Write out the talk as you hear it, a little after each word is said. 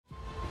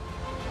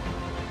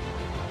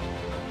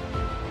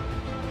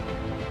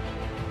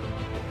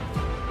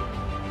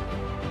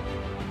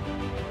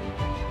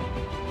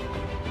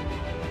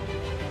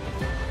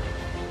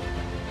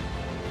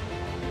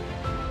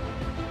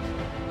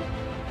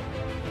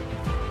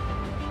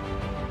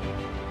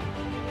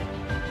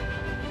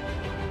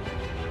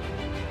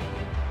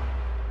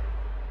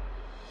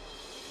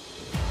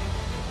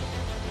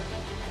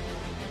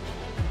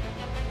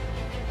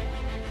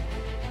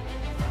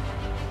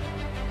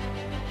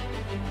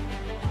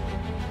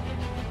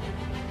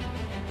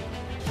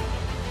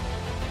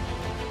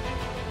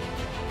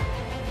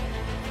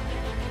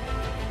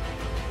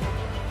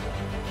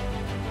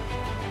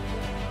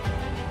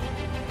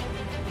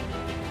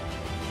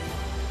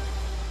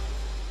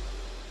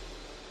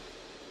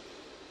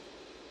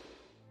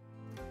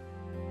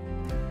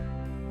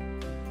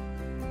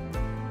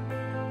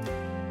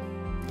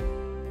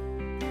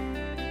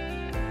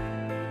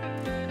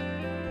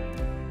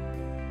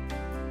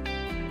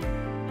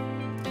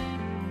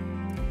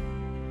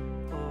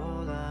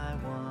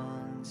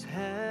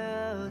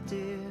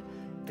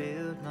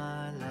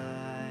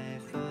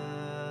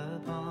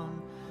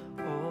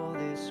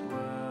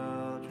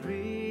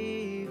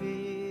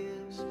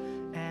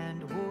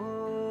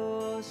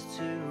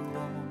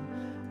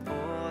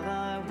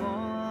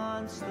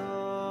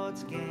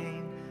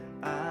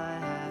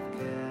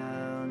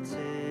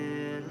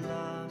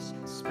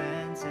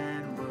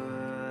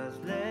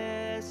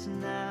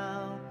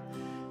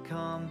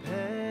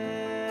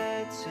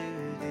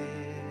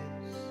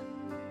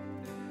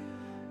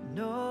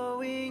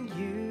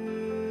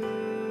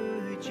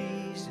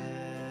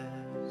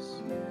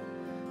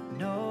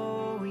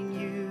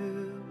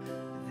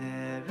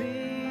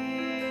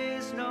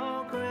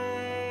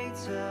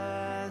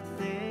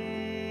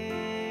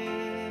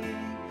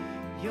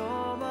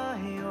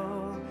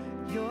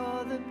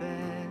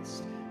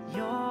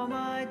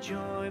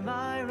joy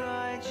my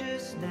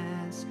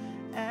righteousness,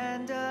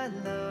 and I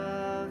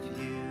love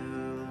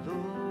you,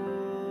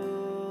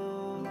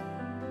 Lord.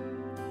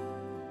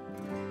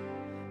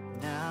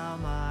 Now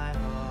my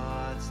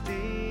heart's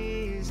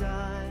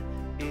desire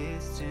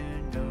is to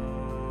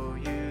know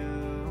you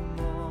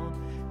more,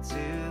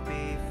 to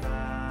be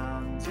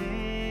found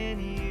in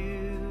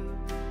you,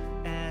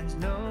 and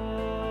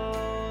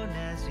known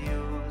as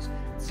yours,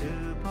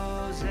 to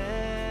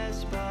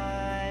possess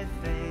by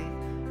faith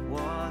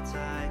what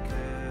I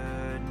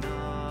could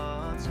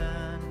not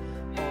earn,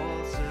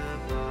 all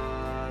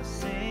surpassing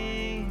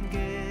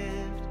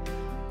gift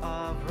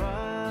of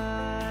righteousness.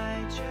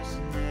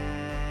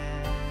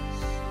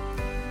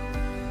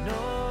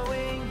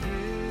 Knowing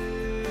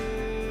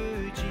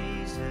you,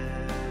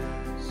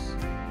 Jesus,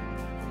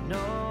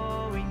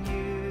 knowing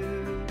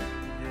you,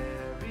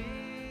 there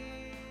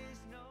is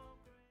no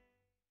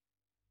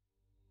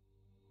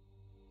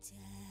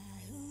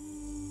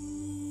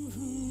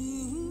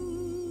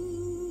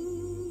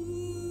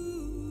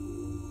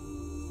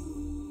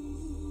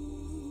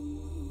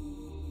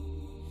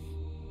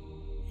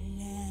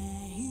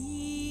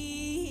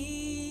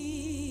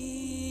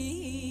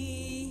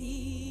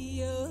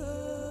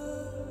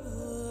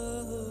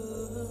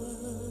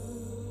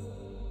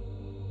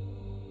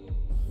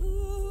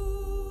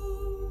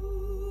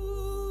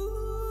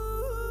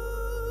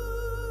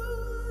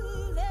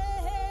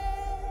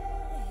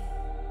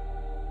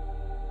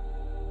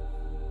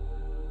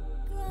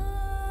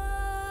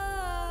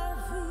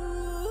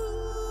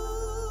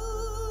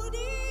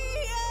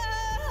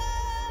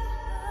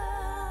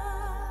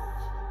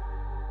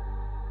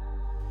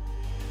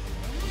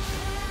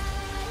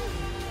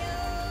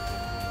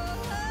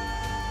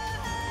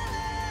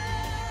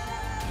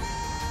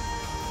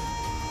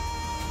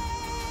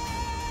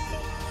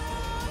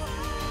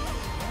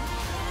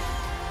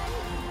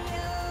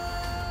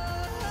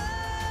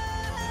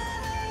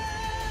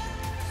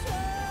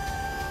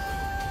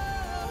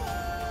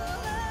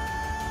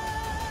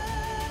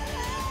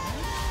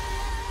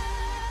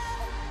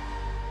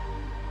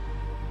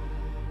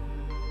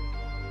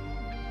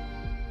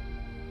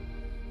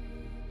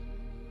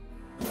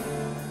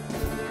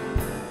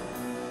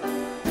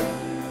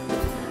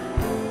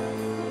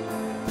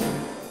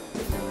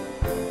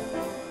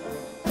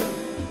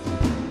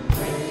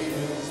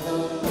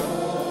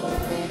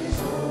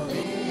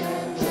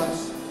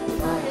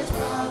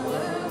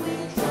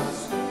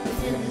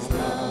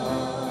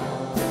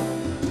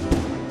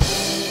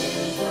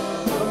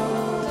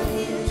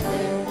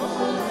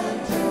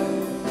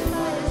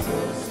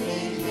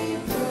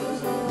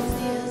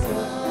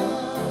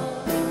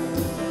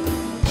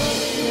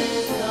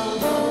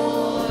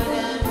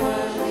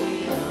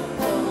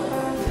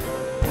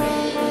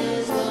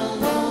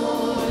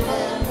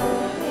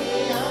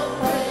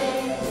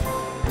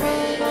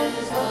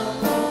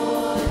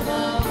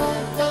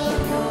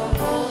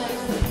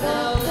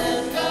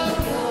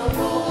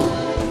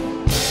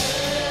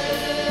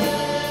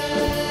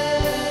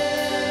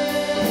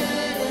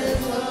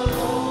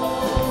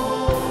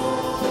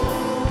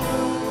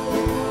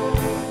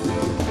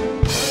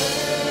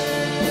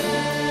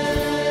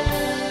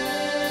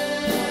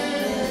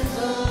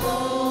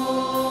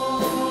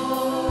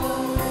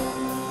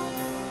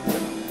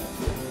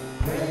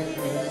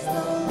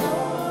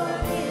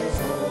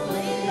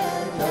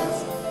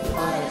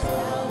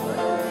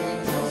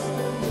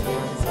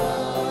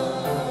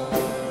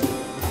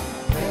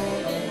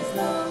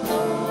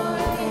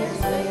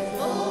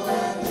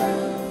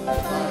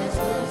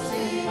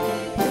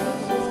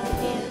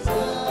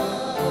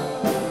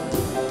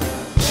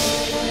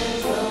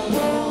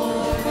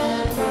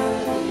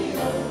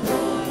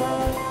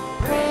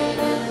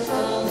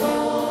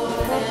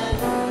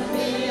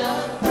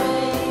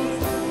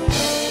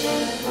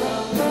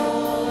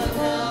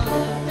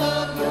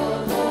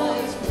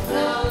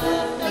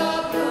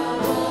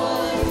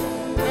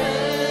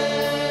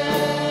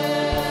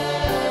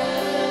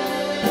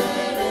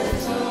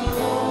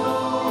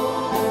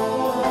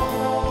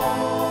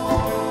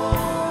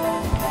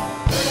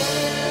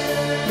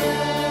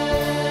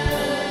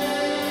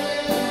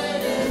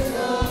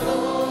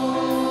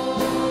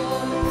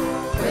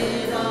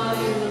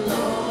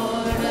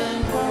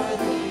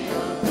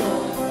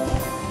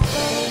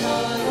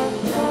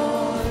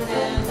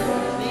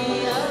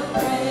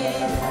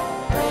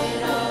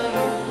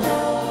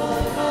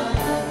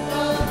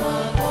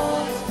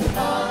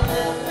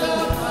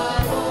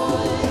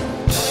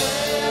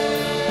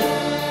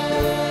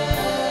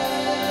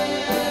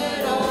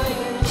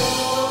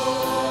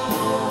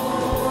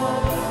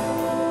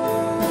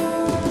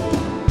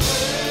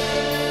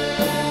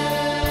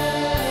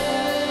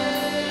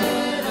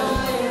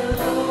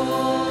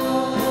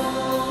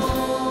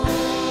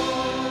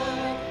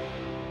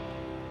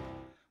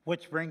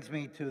Which brings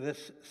me to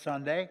this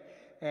Sunday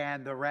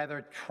and the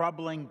rather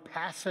troubling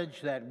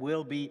passage that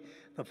will be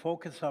the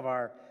focus of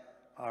our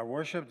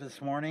worship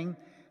this morning,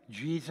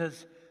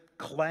 Jesus'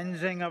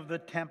 cleansing of the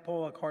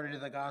temple according to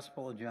the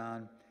Gospel of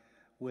John,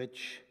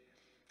 which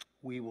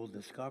we will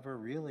discover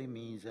really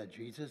means that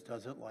Jesus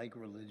doesn't like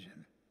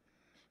religion.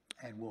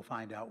 and we'll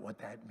find out what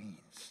that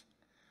means.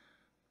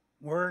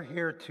 We're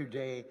here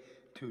today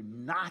to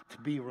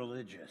not be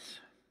religious.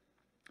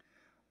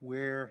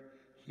 We're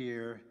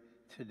here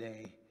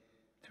today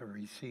to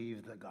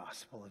receive the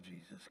gospel of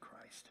Jesus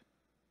Christ.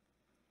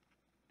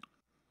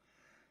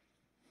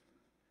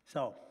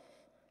 So,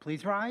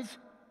 please rise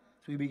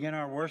as we begin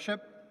our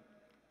worship.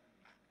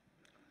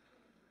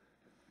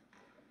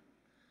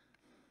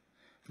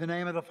 In the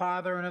name of the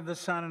Father, and of the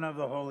Son, and of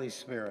the Holy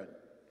Spirit.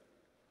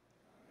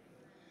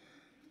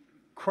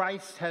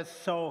 Christ has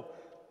so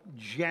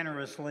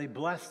generously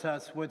blessed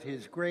us with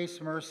his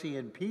grace, mercy,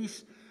 and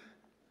peace.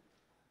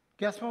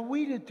 Guess what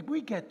we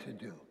get to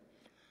do?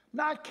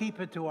 Not keep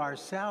it to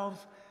ourselves,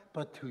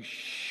 but to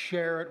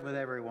share it with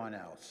everyone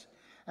else.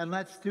 And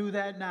let's do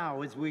that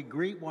now as we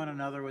greet one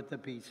another with the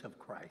peace of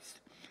Christ.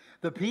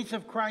 The peace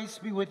of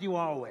Christ be with you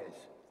always.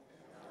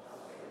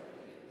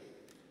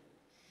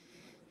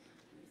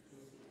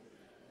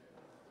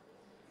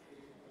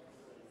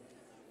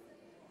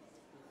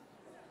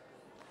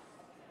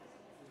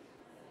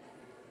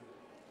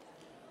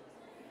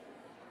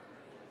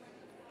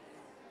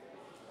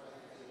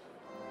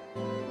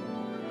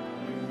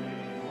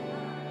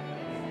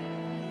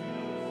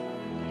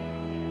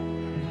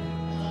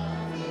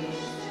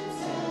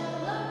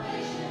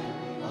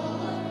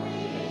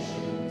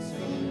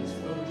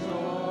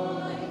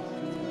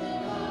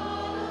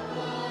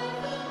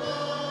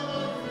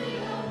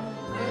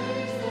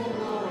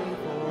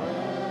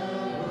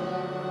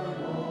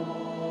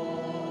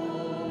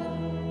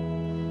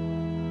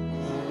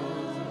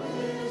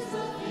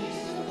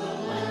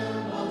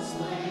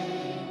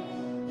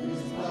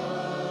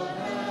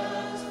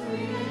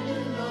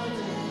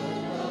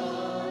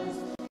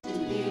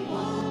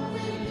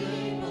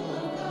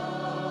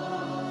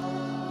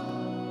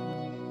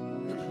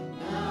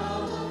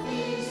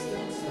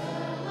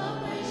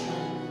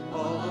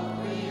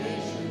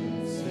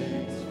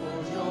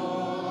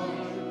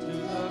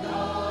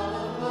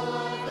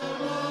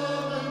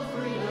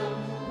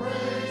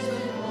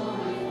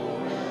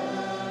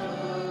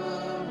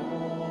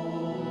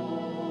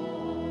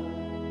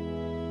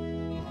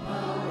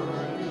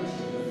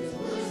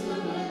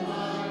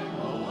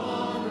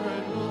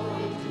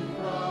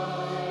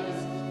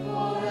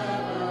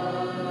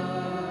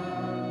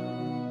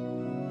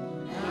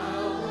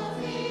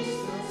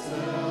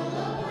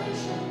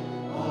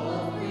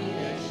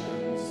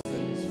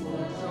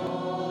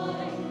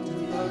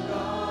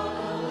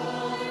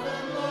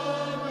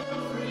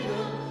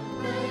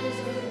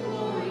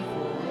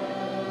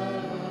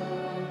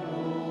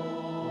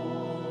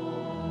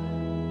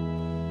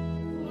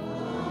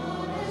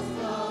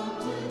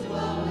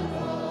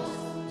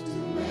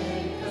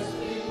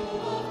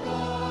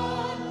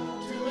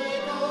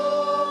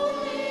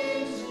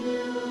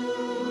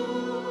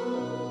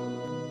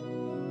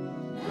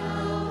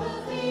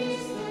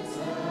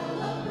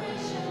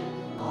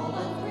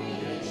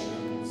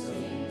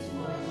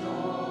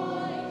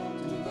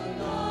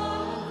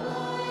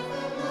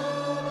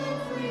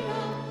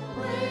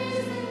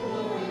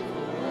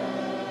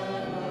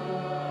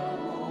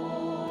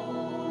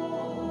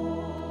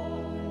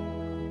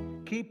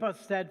 Keep us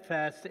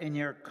steadfast in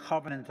your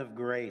covenant of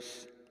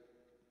grace,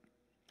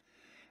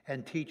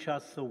 and teach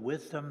us the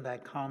wisdom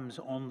that comes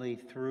only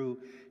through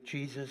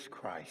Jesus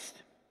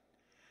Christ,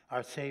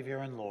 our Savior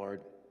and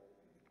Lord,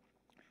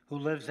 who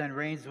lives and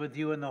reigns with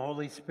you in the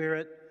Holy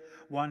Spirit,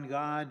 one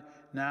God,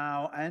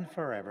 now and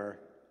forever.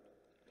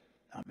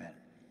 Amen.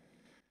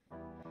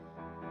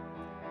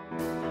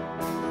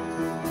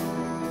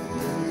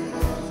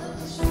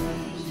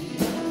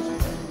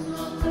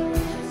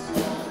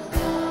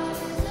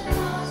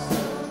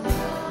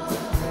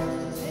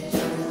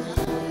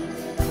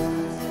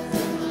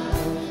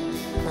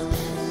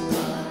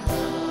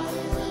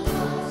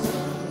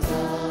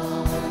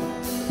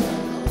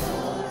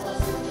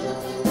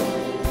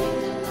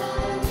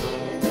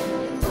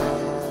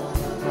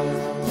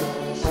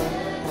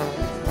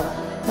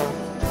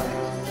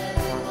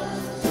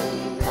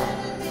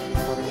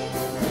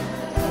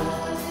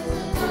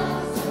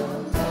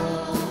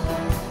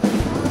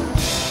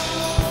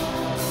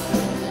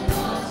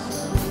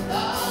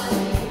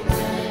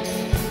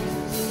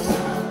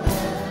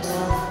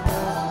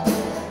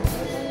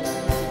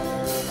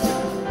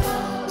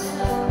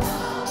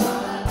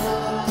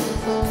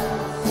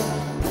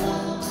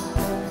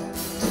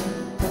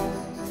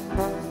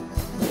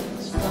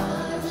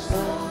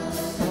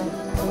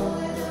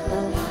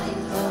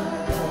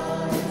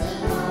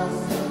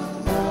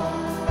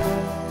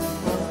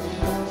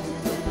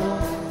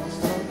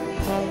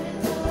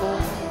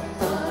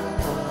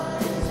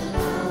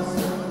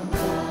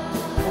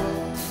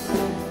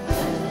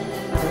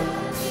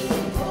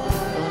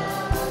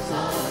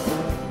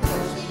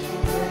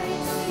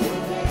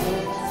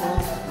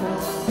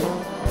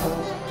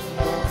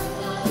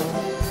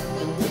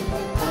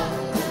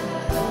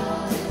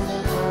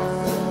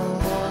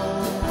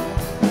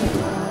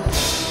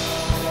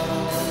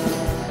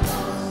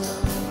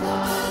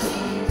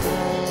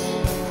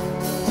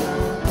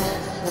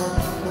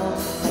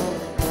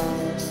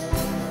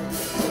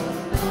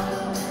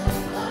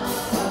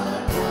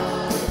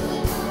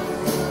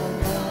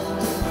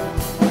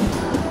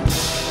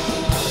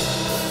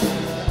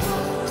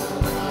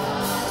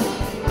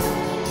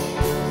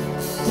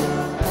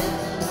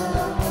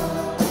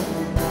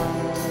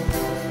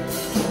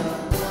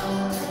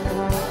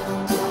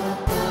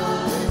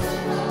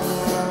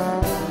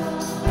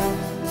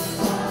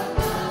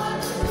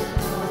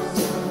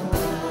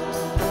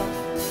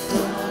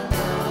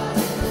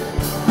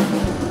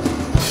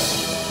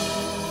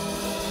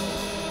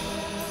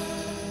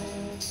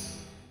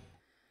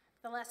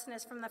 lesson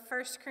is from the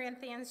 1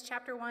 Corinthians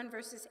chapter 1,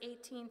 verses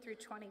 18 through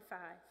 25.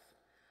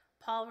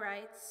 Paul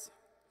writes,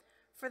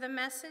 "For the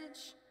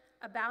message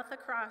about the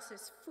cross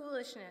is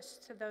foolishness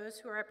to those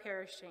who are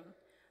perishing,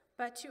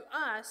 but to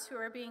us who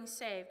are being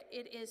saved,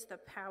 it is the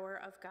power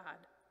of God.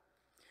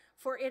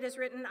 For it is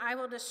written, 'I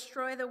will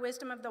destroy the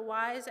wisdom of the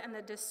wise, and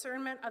the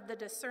discernment of the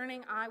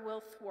discerning I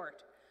will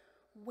thwart.'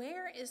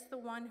 Where is the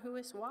one who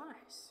is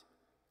wise?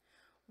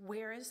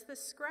 Where is the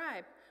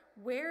scribe?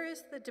 Where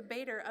is the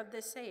debater of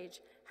this age?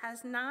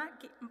 Has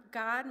not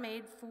God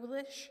made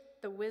foolish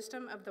the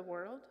wisdom of the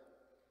world?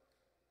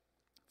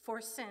 For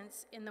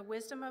since, in the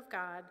wisdom of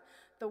God,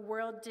 the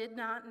world did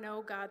not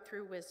know God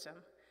through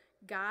wisdom,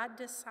 God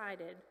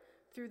decided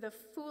through the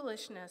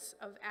foolishness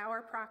of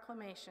our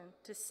proclamation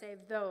to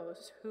save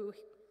those who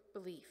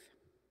believe.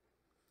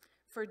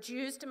 For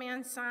Jews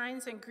demand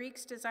signs and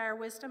Greeks desire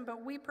wisdom,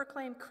 but we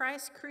proclaim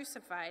Christ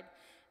crucified,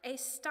 a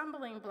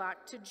stumbling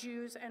block to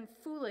Jews and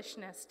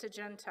foolishness to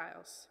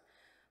Gentiles.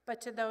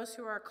 But to those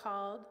who are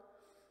called,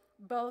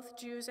 both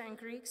Jews and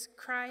Greeks,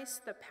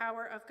 Christ, the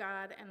power of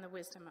God and the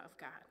wisdom of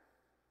God.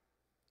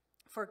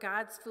 For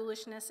God's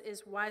foolishness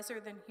is wiser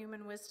than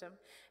human wisdom,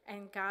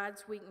 and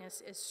God's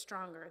weakness is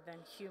stronger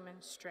than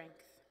human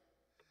strength."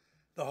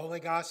 The Holy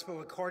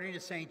Gospel according to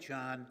St.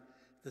 John,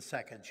 the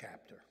 2nd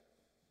chapter.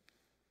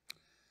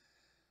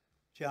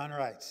 John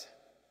writes,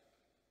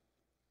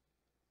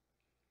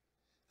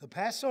 "The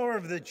Passover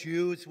of the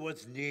Jews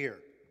was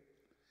near,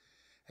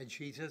 and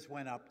Jesus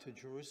went up to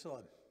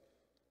Jerusalem.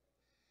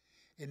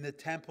 In the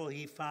temple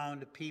he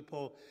found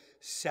people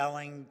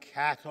selling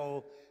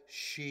cattle,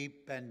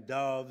 sheep, and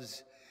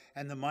doves,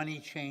 and the money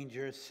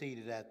changers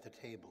seated at the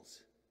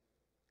tables.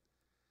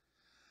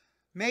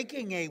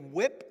 Making a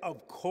whip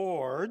of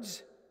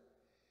cords,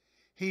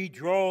 he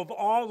drove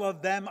all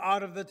of them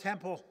out of the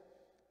temple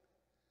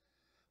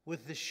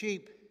with the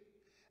sheep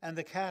and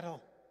the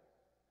cattle.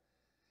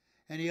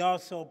 And he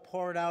also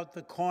poured out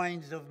the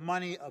coins of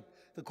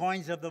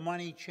the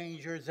money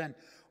changers and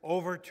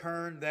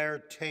overturned their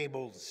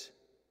tables.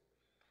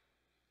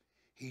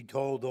 He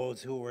told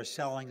those who were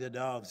selling the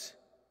doves,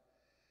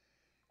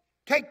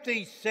 'Take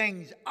these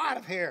things out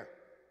of here.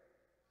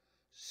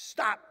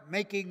 Stop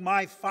making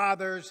my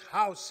Father's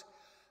house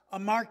a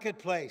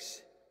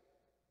marketplace.'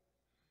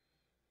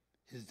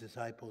 His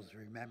disciples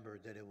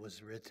remembered that it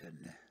was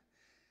written,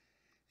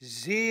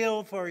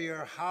 'Zeal for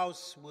your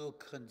house will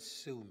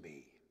consume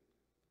me.'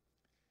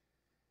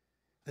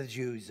 The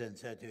Jews then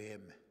said to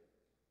him,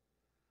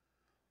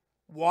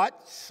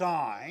 'What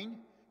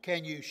sign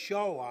can you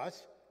show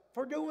us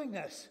for doing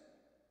this?'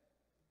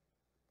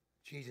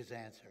 Jesus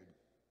answered,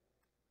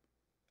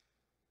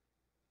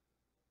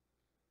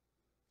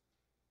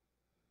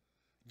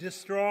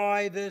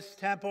 'Destroy this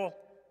temple,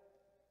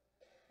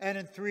 and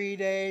in 3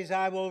 days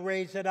I will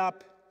raise it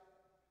up.'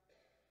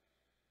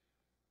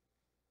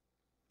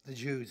 The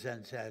Jews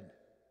then said,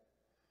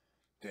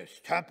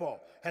 'This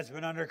temple has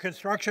been under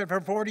construction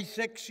for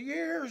 46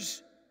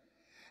 years,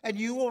 and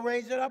you will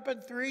raise it up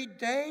in 3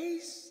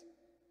 days?'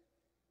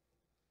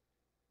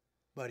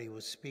 But he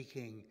was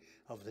speaking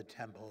of the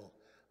temple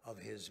of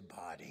his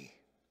body.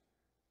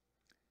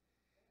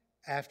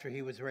 After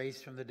he was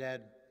raised from the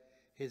dead,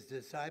 his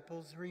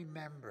disciples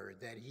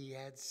remembered that he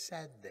had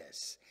said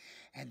this,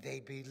 and they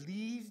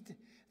believed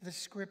the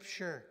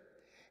scripture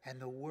and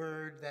the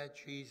word that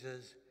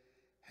Jesus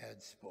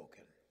had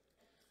spoken."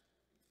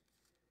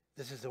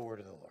 This is the word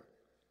of the Lord.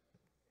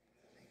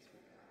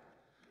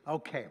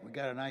 Okay, we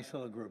got a nice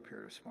little group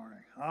here this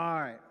morning.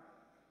 All right.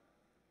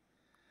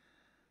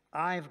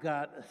 I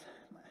want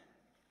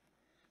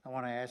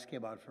to ask you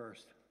about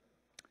first.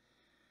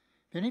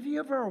 Have any of you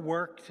ever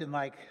worked in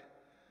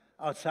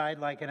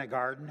outside in a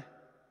garden?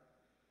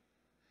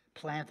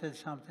 Planted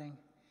something?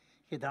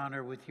 Get down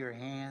there with your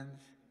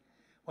hands.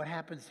 What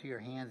happens to your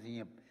hands when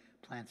you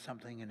plant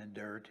something in the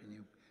dirt and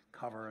you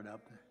cover it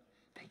up?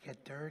 They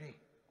get dirty.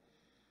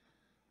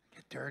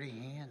 Get dirty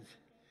hands.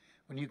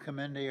 When you come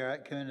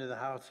into the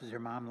house, does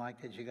your mom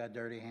like that you got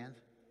dirty hands?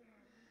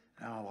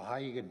 Oh, well, how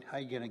you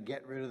gonna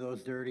get rid of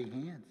those dirty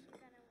hands?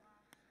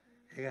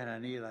 You're gonna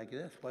need like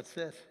this. What's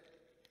this?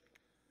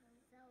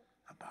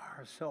 A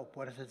bar of soap.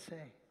 What does it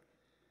say?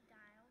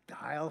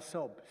 Dial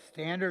soap.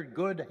 Standard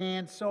good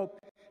hand soap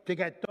to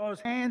get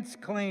those hands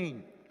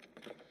clean.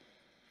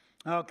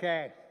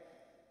 Okay.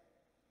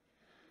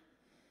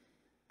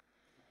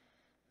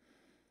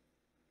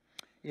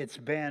 It's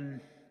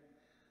been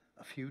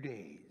a few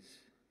days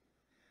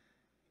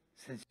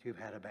since you've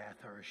had a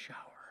bath or a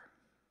shower.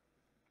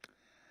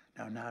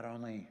 Now, not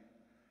only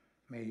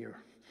may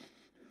your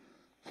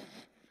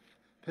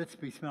pits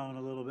be smelling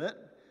a little bit,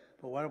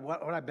 but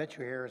what I bet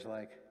your hair is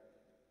like.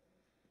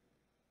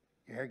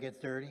 Your hair gets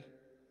dirty?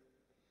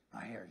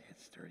 My hair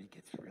gets dirty. It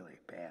gets really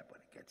bad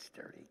when it gets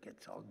dirty. It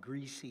gets all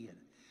greasy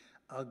and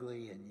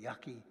ugly and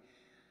yucky.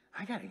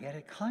 I got to get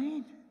it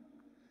clean.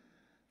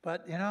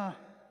 But,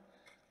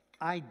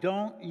 I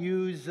don't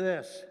use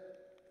this.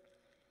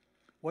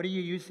 What do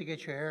you use to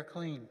get your hair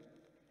clean?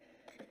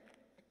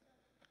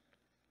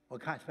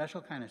 What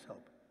special kind of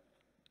soap?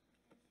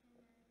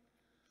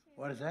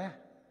 What is that?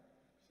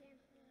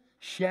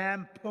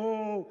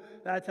 Shampoo.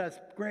 That's a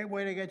great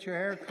way to get your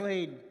hair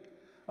clean.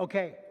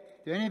 Okay.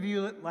 Do any of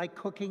you like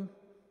cooking?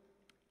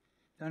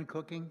 Done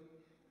cooking?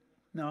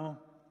 No?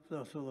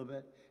 Just a little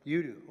bit.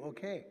 You do.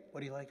 Okay.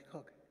 What do you like to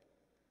cook?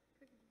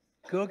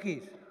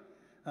 Cookies.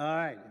 All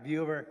right. Have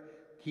you ever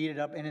heated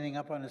up anything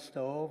up on the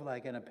stove,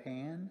 like in a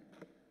pan?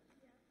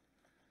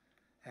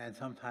 And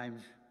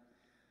sometimes,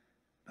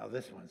 now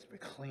this one's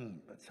clean,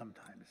 but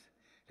sometimes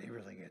they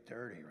really get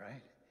dirty,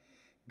 right?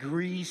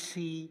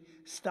 Greasy,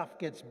 stuff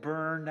gets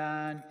burned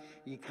on.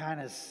 You kind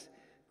of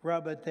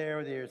rub it there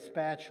with your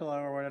spatula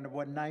or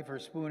what knife or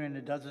spoon and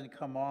it doesn't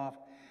come off.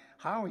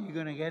 How are you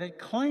going to get it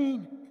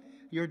clean?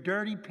 Your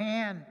dirty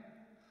pan.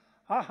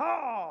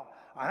 Ha!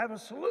 I have a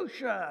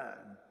solution.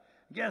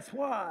 Guess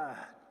what?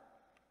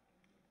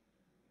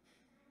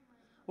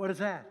 What is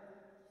that?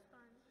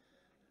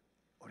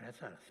 Oh,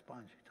 that's not a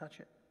sponge. Touch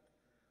it.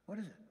 What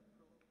is it?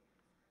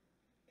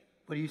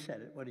 What you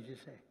said it? What did you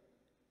say?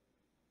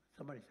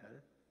 Somebody said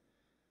it.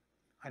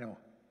 I know.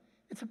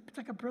 It's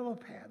like a Brillo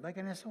pad, like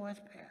an SOS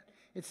pad.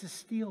 It's a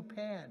steel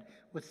pad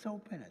with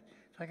soap in it.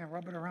 So I can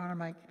rub it around on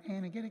my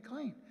pan and get it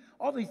clean.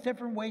 All these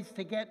different ways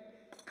to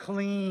get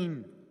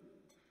clean.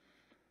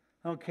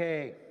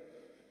 Okay.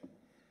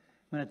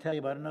 I'm going to tell you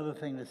about another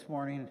thing this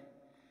morning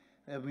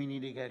that we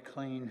need to get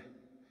clean.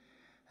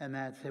 And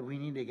that's that we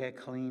need to get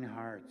clean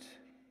hearts.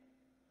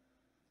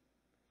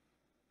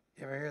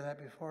 You ever hear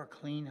that before?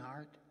 Clean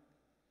heart?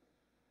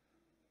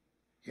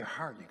 Your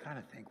heart, you kind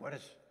of think,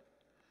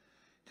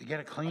 to get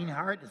a clean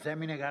heart, does that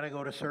mean I got to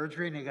go to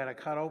surgery and they got to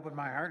cut open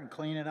my heart and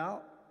clean it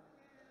out?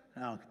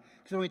 No.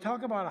 So when we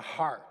talk about a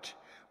heart,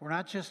 we're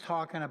not just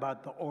talking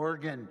about the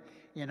organ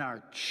in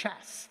our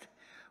chest.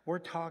 We're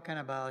talking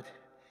about,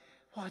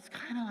 well, it's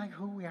kind of like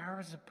who we are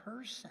as a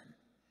person.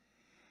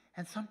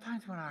 And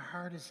sometimes when our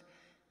heart is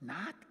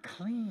not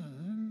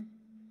clean,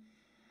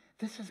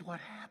 this is what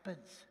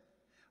happens.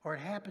 Or it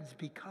happens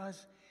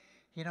because,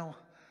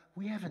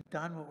 we haven't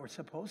done what we're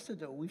supposed to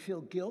do. We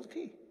feel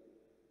guilty.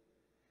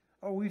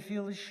 Or we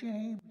feel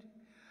ashamed.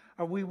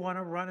 Or we want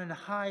to run and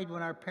hide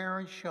when our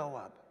parents show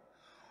up.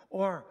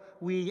 Or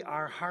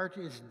our heart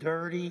is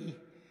dirty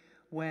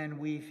when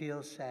we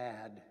feel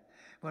sad.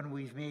 When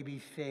we've maybe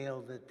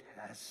failed a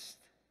test.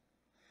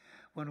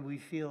 When we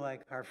feel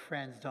like our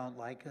friends don't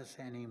like us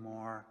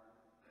anymore.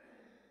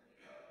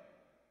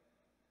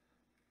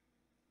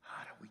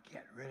 How do we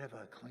get rid of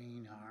a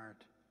clean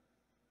heart?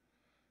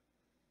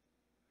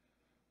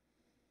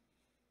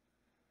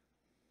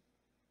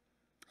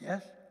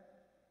 Yes?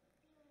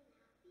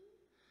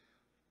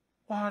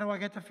 Well, how do I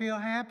get to feel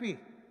happy?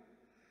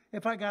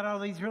 If I got all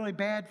these really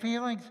bad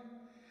feelings,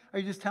 are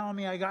you just telling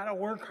me I got to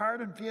work hard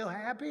and feel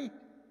happy?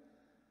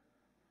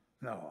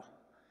 No.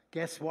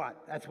 Guess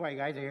what? That's why you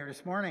guys are here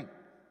this morning.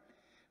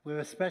 We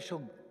have a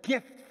special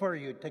gift for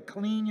you to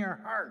clean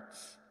your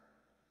hearts.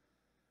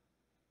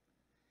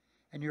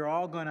 And you're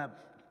all going to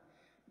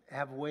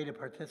have a way to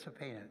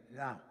participate in it.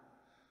 Now,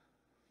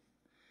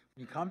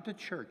 when you come to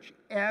church,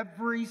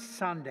 every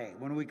Sunday,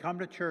 when we come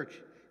to church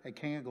at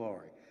King of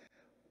Glory,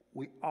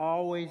 we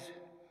always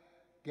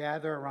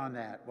gather around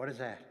that. What is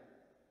that?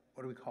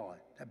 What do we call it?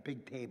 That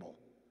big table.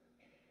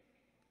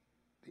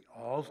 The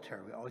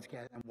altar. We always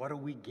gather. And what do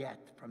we get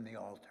from the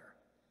altar?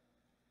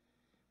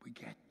 We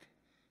get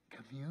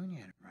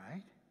communion,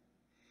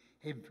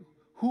 right?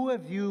 Who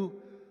of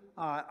you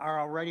are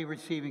already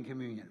receiving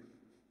communion?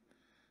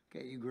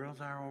 Okay, you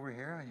girls are over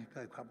here.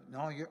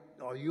 No,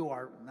 you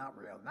are not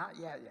real. Not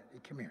yet.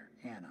 Come here,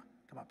 Hannah.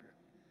 Come up here.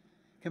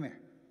 Come here.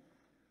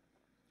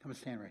 Come and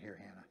stand right here,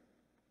 Hannah.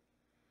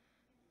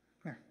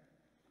 Come here.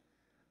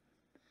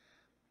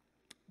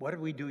 What did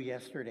we do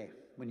yesterday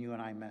when you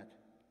and I met?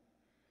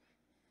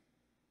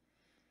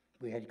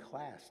 We had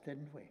class,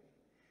 didn't we?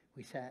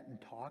 We sat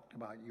and talked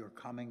about your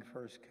coming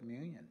first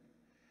communion.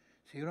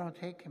 So you don't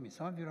take communion.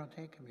 Some of you don't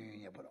take communion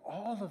yet, but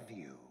all of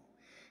you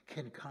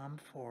can come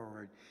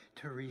forward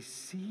to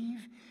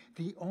receive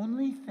the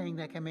only thing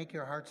that can make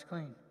your hearts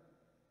clean.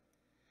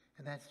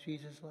 And that's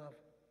Jesus' love.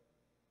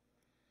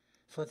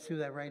 So let's do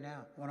that right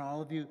now. I want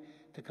all of you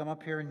to come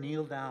up here and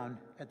kneel down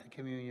at the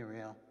communion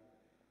rail.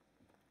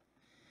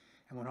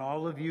 And when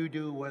all of you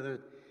do,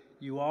 whether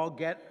you all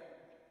get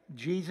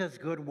Jesus'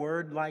 good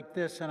word like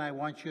this, and I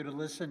want you to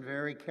listen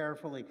very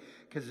carefully,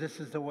 because this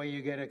is the way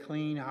you get a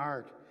clean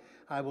heart.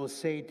 I will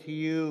say to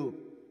you,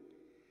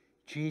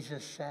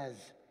 Jesus says,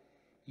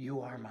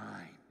 you are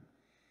mine.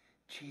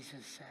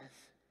 Jesus says,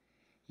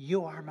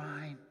 you are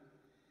mine.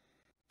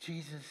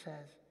 Jesus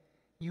says,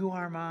 you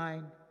are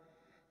mine.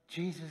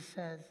 Jesus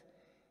says,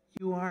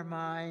 you are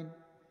mine.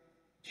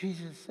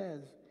 Jesus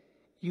says,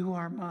 you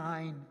are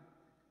mine.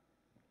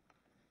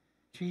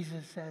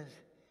 Jesus says,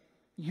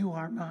 you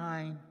are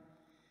mine.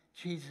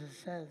 Jesus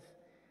says,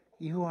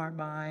 you are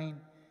mine.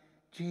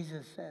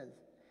 Jesus says,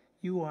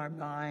 you are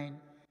mine.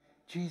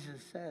 Jesus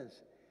says,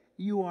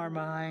 you are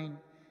mine.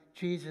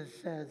 Jesus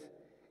says,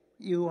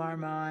 you are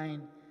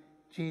mine.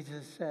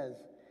 Jesus says,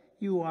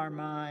 you are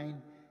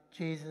mine.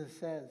 Jesus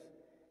says,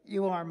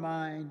 you are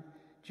mine.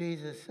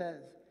 Jesus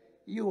says,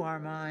 you are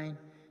mine.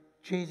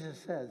 Jesus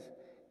says,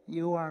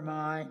 You are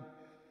mine.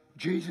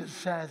 Jesus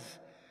says,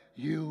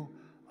 you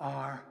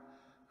are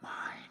mine.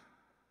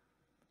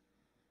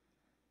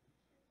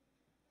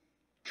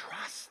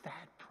 Trust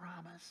that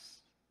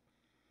promise,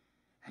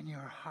 and your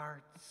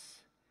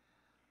hearts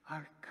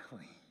are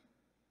clean.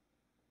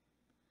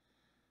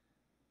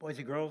 Boys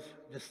and girls,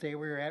 just stay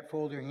where you're at,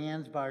 fold your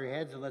hands, bow your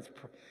heads, and let's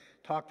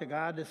talk to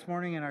God this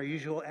morning in our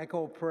usual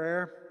echo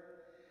prayer.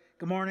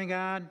 Good morning,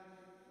 God.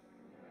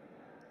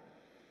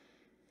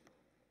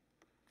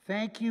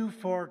 Thank you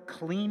for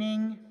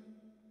cleaning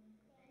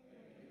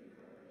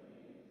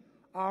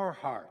our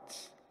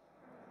hearts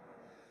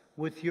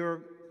with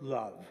your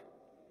love,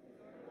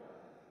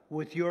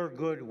 with your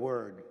good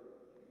word,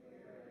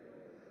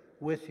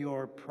 with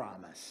your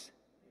promise.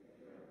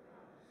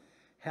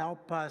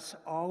 Help us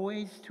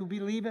always to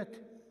believe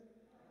it,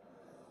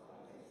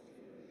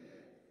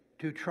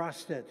 to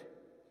trust it,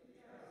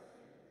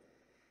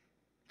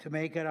 to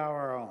make it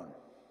our own,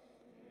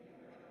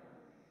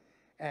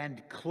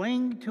 and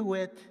cling to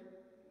it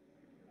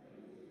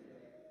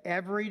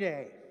every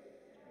day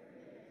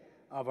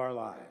of our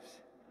lives.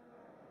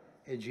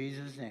 In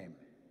Jesus' name,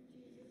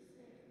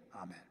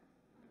 amen.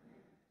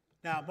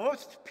 Now,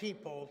 most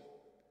people,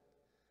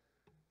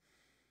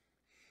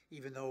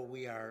 even though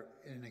we are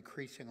in an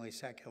increasingly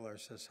secular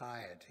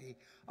society,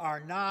 are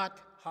not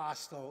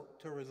hostile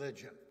to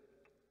religion.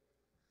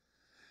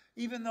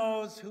 Even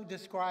those who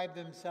describe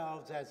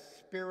themselves as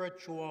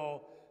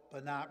spiritual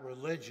but not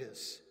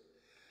religious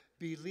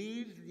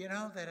believe,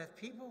 that if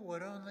people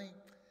would only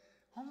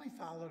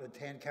follow the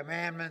Ten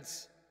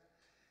Commandments,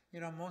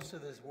 most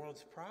of this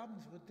world's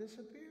problems would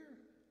disappear.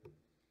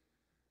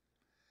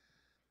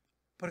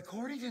 But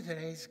according to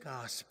today's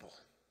gospel,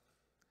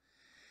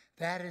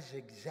 that is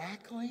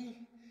exactly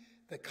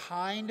the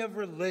kind of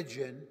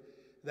religion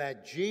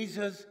that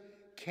Jesus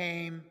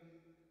came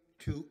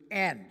to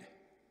end.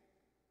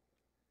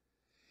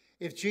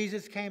 If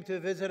Jesus came to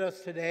visit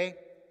us today,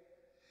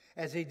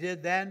 as he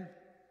did then,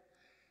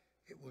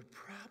 it would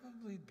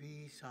probably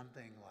be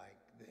something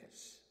like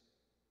this.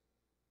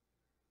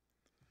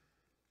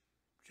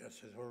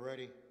 Just as we're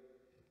ready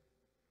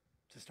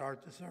to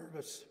start the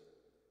service,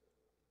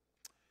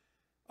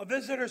 a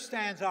visitor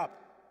stands up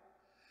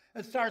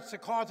and starts to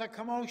cause a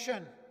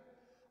commotion,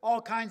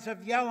 all kinds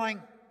of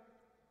yelling.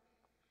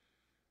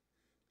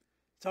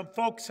 Some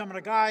of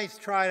the guys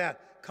try to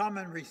come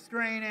and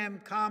restrain him,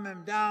 calm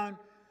him down,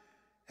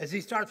 as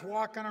he starts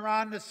walking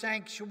around the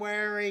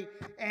sanctuary,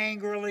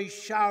 angrily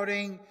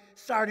shouting,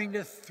 starting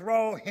to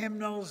throw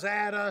hymnals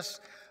at us,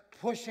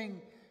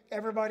 pushing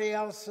everybody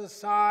else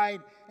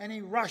aside, and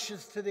he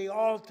rushes to the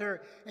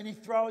altar, and he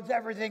throws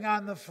everything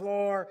on the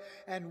floor,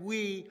 and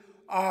we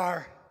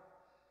are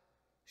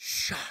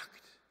shocked.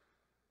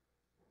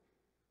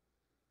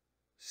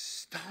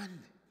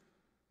 Stunned.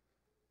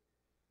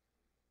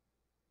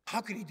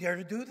 How could he dare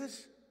to do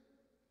this?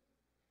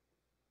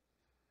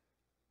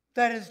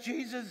 That is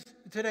Jesus,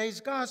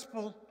 today's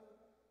gospel.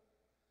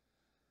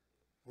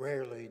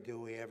 Rarely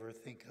do we ever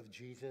think of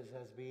Jesus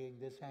as being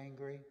this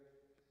angry.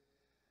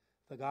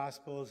 The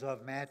Gospels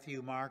of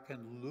Matthew, Mark,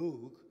 and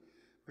Luke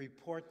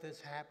report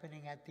this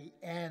happening at the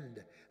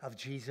end of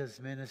Jesus'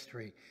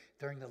 ministry,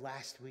 during the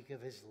last week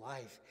of his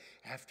life,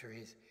 after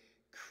his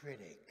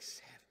critics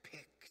have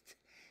picked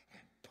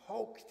and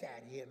poked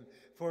at him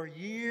for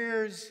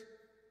years.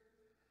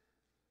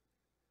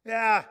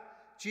 Yeah,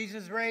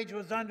 Jesus' rage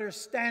was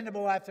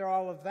understandable after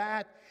all of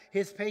that.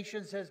 His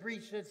patience has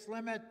reached its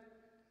limit.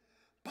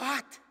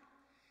 But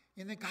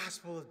in the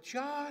Gospel of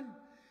John,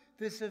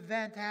 this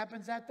event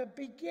happens at the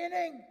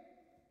beginning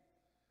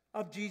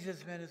of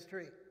Jesus'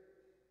 ministry.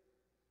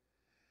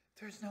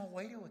 There's no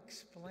way to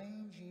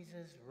explain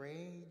Jesus'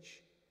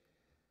 rage.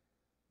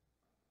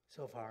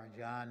 So far in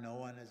John, no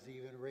one has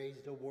even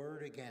raised a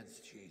word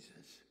against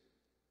Jesus.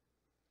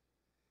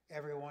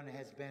 Everyone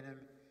has been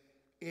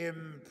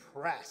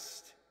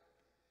impressed,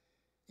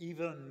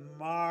 even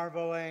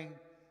marveling.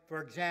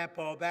 For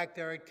example, back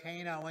there at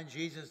Cana, when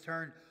Jesus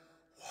turned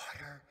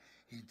water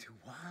into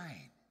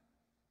wine.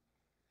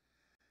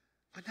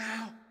 But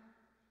now,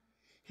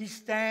 he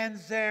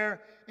stands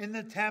there in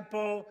the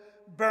temple,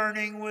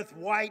 burning with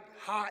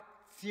white-hot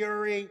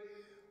fury,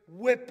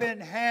 whip in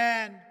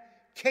hand,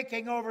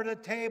 kicking over the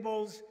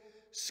tables,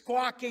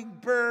 squawking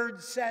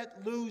birds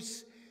set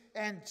loose,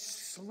 and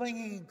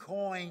slinging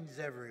coins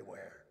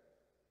everywhere.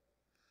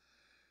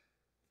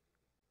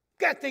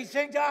 Get these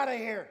things out of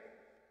here,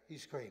 he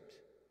screams.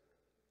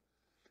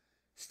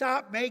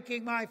 Stop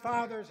making my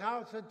Father's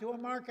house into a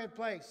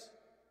marketplace.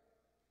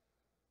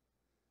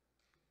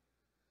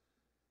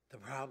 The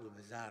problem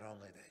is not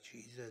only that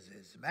Jesus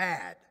is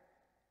mad.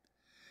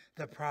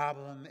 The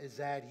problem is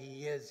that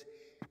he is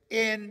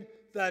in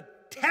the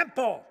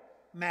temple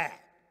mad.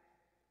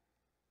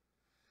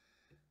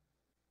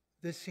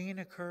 The scene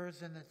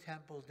occurs in the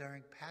temple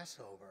during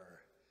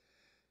Passover,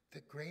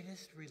 the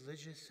greatest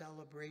religious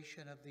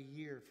celebration of the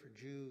year for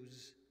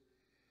Jews.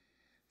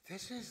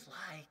 This is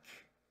like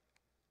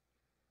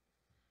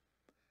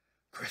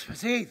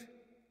Christmas Eve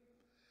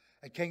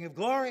at King of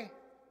Glory,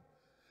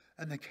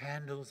 and the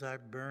candles are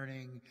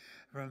burning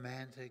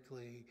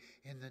romantically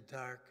in the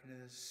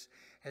darkness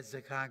as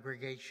the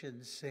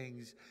congregation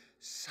sings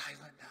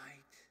Silent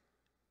Night.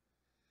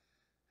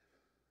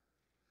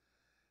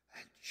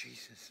 And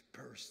Jesus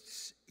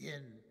bursts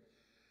in,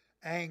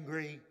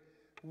 angry,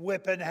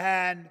 whip in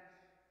hand,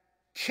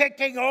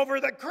 kicking over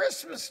the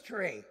Christmas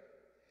tree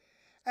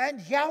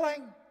and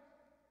yelling,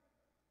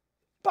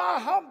 "Bah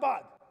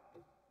humbug!"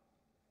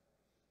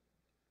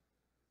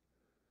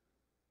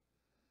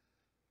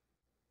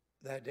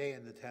 That day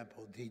in the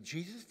temple,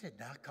 Jesus did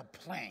not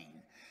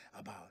complain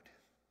about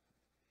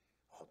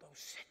all those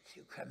sins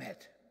you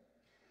commit,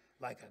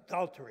 like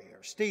adultery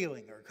or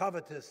stealing or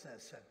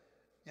covetousness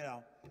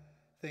and,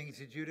 things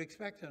that you'd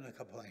expect him to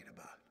complain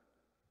about.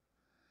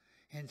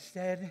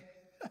 Instead,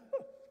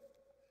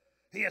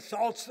 he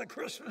assaults the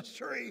Christmas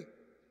tree,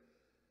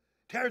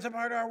 tears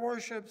apart our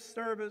worship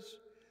service,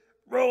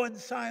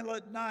 ruins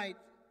Silent Night.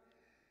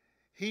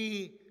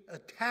 He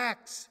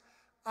attacks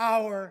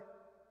our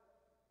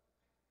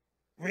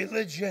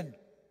religion.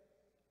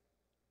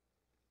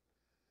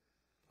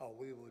 Oh,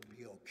 we would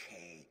be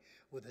okay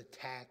with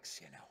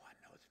attacks, on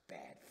those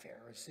bad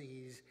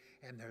Pharisees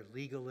and their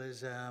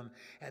legalism,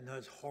 and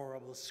those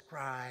horrible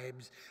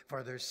scribes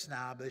for their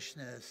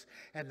snobbishness,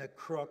 and the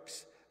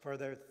crooks for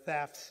their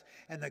thefts,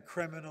 and the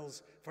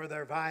criminals for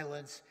their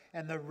violence,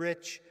 and the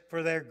rich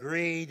for their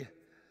greed.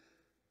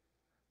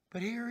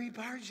 But here he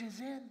barges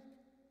in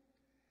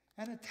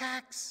and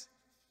attacks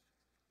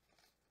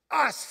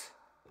us.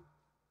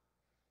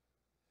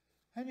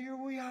 And here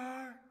we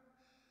are.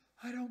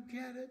 I don't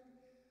get it.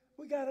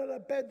 We got out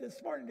of bed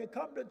this morning to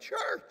come to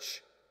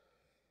church.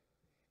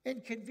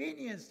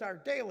 Inconvenienced our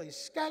daily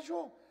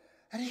schedule,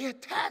 and he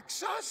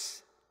attacks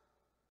us.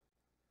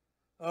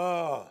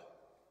 Oh,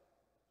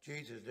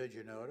 Jesus, did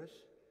you notice?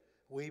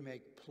 We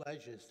make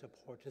pledges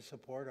to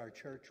support our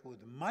church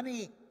with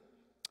money.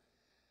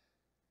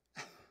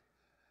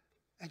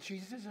 And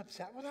Jesus is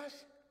upset with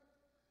us?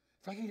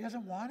 It's like he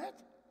doesn't want it?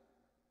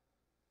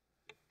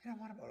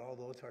 What about all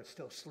those who are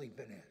still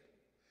sleeping in?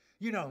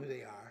 You know who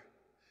they are.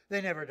 They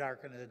never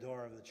darken the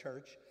door of the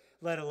church,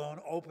 let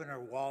alone open their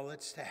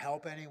wallets to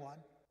help anyone.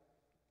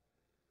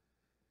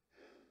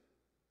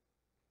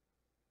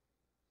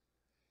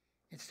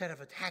 Instead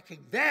of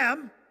attacking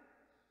them,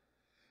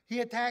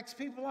 he attacks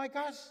people like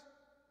us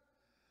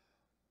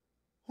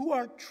who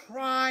are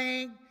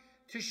trying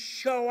to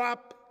show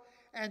up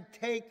and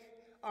take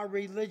our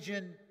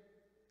religion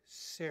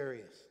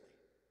seriously.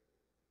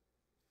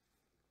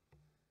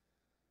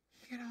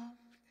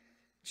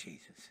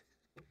 Jesus.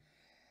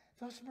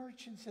 Those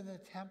merchants in the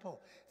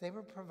temple, they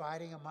were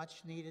providing a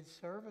much-needed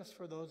service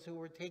for those who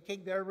were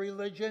taking their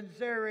religion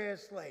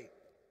seriously.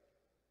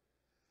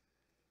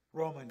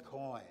 Roman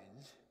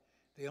coins,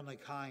 the only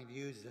kind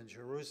used in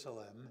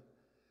Jerusalem,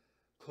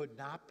 could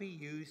not be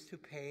used to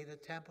pay the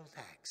temple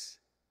tax.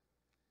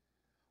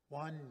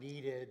 One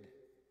needed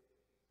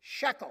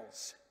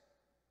shekels.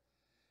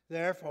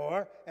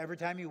 Therefore, every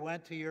time you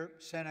went to your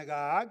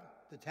synagogue,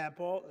 the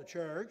temple, the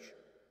church,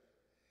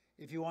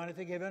 if you wanted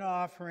to give an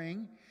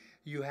offering,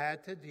 you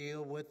had to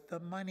deal with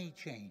the money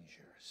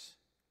changers.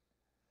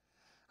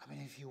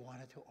 If you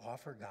wanted to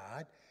offer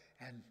God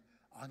an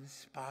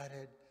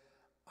unspotted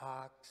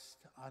ox,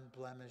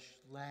 unblemished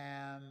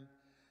lamb,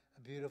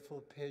 a beautiful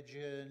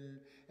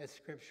pigeon, as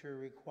Scripture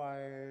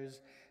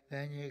requires,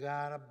 then you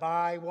got to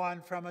buy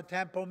one from a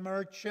temple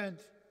merchant.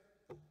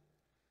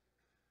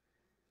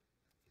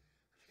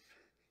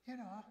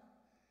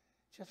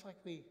 Just like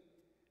we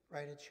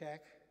write a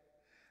check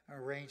or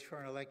arrange for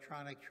an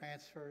electronic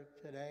transfer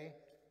today.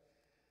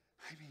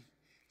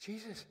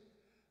 Jesus,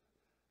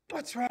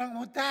 what's wrong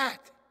with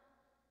that?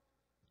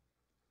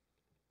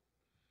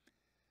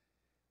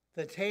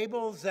 The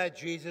tables that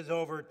Jesus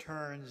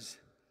overturns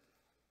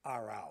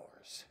are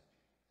ours.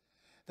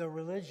 The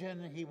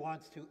religion he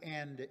wants to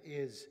end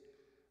is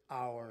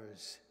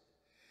ours.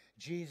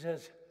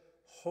 Jesus'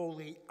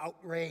 holy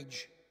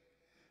outrage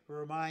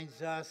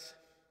reminds us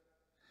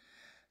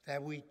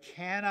that we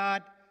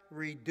cannot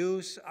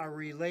reduce our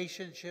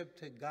relationship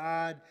to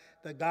God,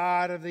 the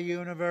God of the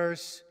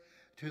universe,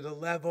 to the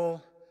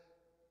level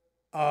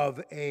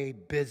of a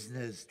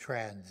business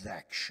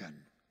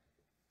transaction.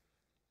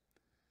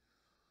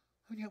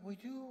 And yet we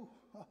do.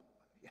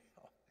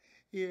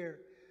 Here,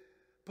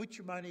 put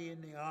your money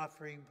in the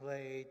offering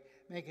plate,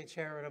 make a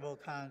charitable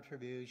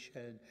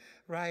contribution,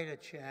 write a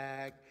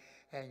check,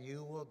 and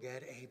you will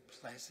get a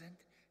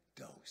pleasant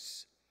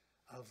dose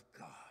of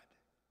God.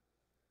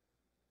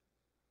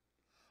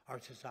 Our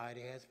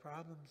society has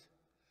problems.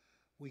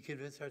 We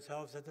convince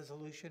ourselves that the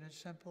solution is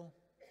simple.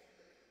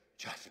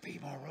 Just be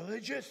more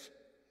religious.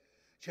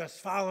 Just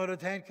follow the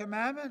 10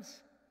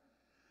 Commandments.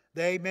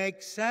 They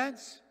make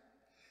sense.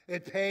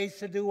 It pays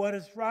to do what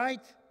is right.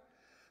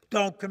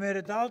 Don't commit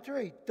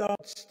adultery.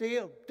 Don't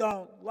steal.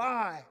 Don't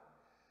lie.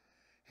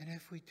 And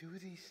if we do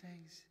these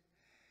things,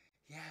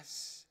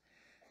 yes,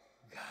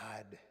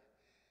 God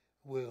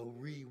will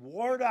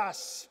reward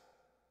us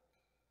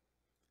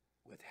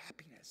with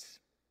happiness,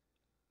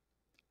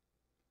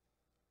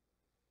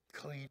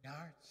 clean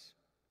hearts,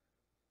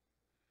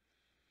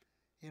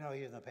 You know,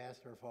 even the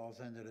pastor falls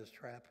into this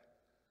trap.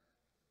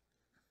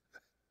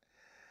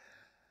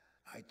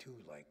 I too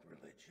like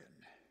religion.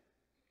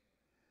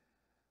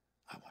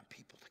 I want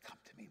people to come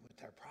to me with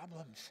their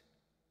problems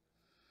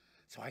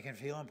so I can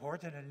feel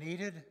important and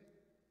needed.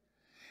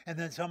 And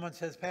then someone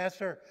says,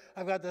 Pastor,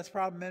 I've got this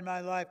problem in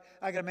my life.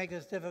 I got to make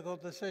this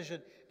difficult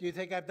decision. Do you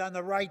think I've done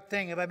the right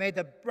thing? Have I made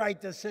the right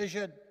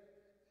decision?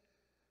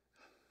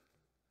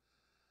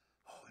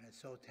 Oh, and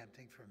it's so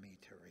tempting for me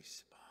to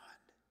respond.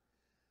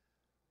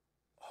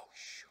 Oh,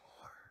 sure.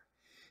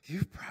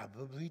 You've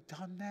probably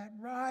done that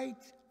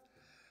right.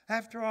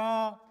 After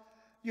all,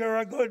 you're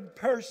a good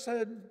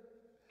person,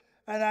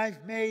 and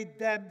I've made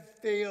them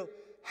feel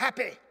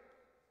happy,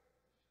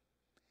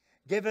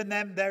 given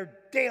them their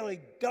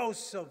daily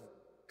dose of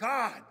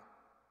God.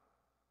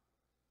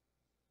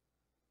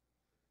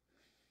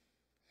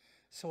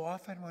 So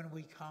often when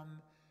we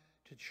come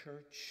to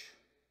church,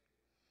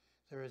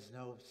 there is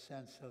no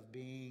sense of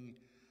being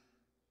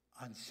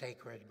on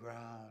sacred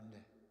ground.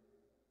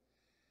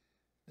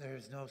 There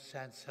is no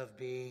sense of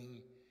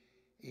being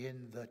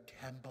in the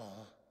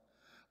temple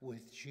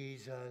with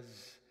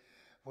Jesus,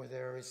 where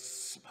there is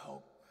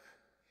smoke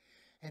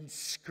and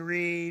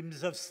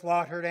screams of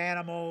slaughtered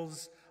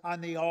animals on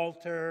the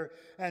altar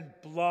and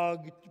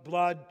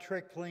blood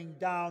trickling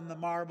down the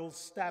marble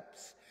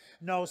steps.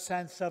 No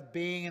sense of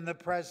being in the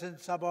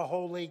presence of a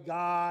holy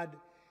God.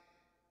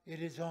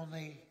 It is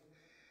only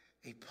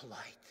a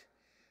polite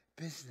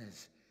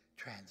business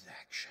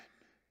transaction.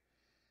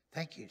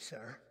 Thank you,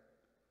 sir.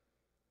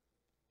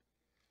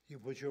 You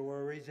put your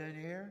worries in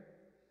here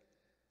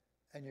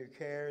and your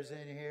cares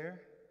in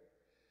here,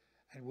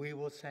 and we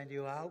will send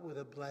you out with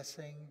a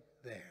blessing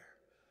there.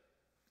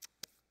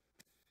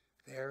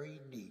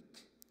 Very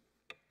neat.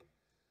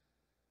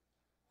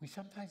 We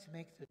sometimes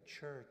make the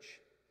church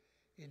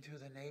into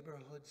the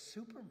neighborhood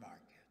supermarket.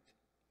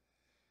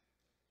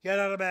 Get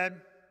out of bed,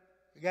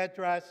 get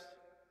dressed,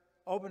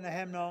 open the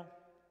hymnal,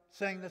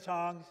 sing the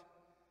songs,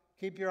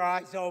 keep your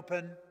eyes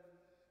open,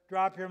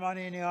 drop your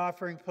money in the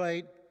offering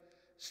plate,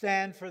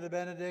 stand for the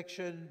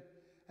benediction,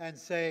 and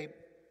say,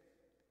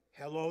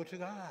 hello to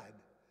God.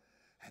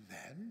 And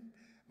then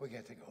we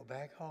get to go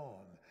back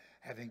home,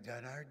 having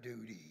done our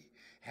duty,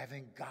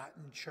 having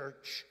gotten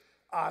church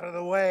out of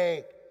the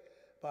way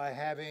by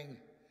having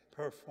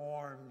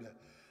performed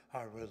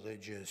our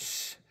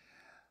religious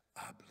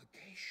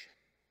obligation.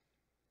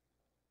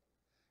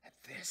 And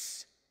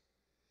this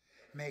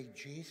made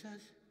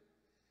Jesus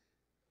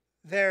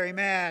very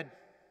mad.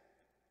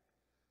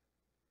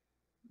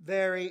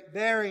 Very,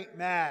 very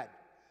mad.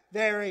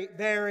 Very,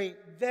 very,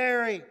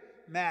 very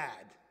mad.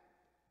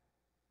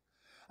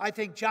 I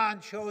think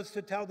John chose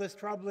to tell this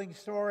troubling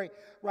story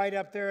right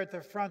up there at the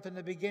front in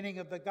the beginning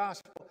of the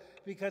gospel,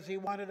 because he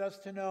wanted us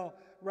to know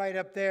right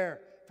up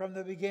there from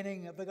the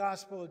beginning of the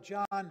gospel of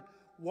John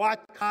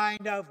what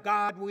kind of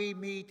God we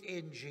meet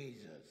in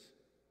Jesus.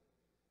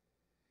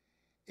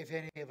 If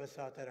any of us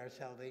thought that our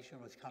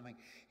salvation was coming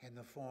in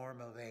the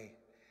form of a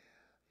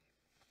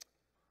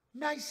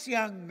nice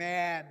young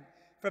man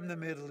from the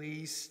Middle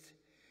East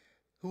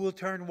who will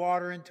turn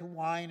water into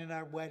wine in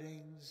our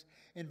weddings,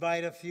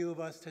 invite a few of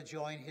us to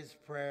join his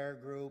prayer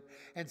group,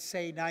 and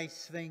say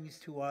nice things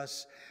to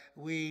us,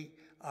 we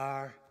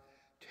are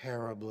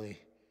terribly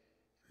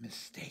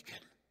mistaken.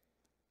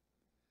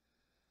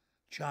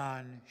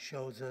 John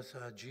shows us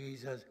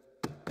Jesus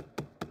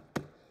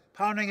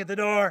pounding at the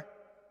door,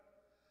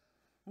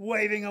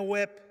 waving a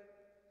whip,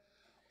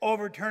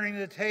 overturning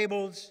the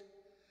tables,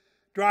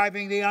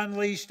 driving the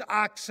unleashed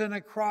oxen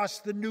across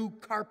the new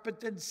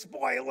carpet and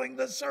spoiling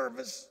the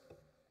service.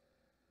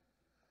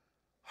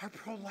 Our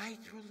polite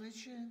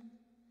religion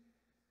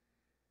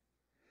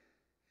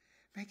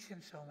makes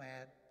him so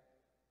mad.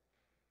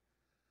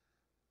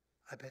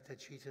 I bet that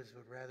Jesus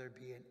would rather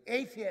be an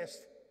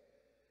atheist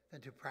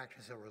than to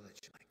practice a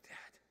religion like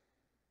that.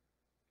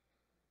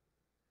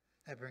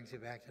 That brings you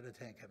back to the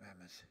Ten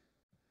Commandments.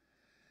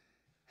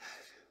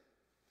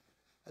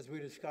 As we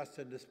discussed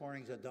in this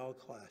morning's adult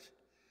class,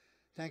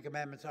 Ten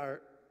Commandments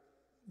are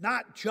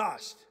not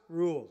just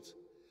rules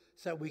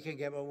so that we can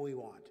get what we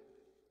want.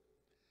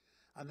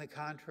 On the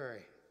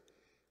contrary,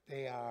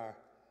 they are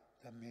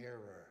the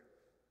mirror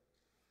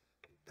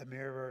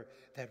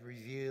that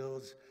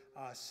reveals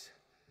us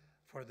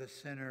for the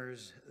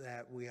sinners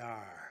that we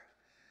are,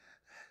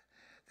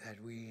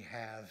 that we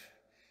have,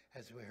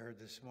 as we heard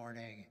this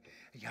morning,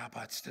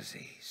 Jabot's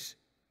disease.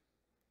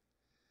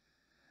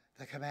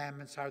 The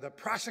commandments are the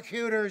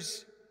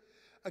prosecutors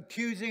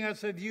accusing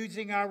us of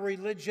using our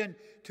religion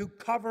to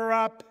cover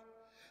up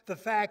the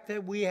fact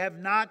that we have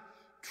not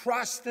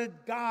trusted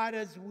God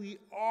as we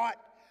ought,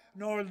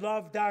 nor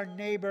loved our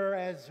neighbor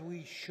as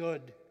we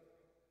should.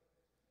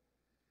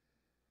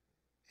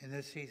 In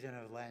this season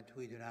of Lent,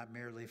 we do not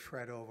merely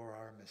fret over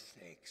our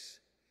mistakes.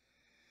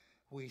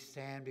 We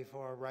stand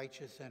before a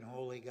righteous and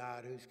holy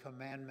God whose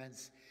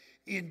commandments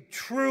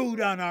intrude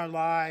on our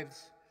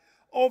lives,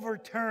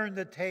 overturn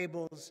the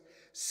tables,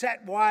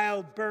 set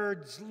wild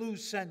birds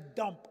loose, and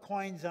dump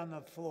coins on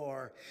the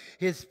floor.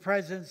 His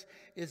presence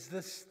is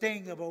the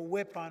sting of a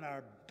whip on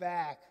our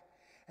back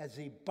as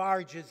he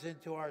barges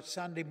into our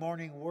Sunday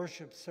morning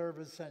worship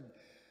service and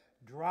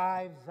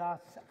drives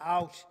us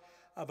out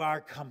of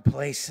our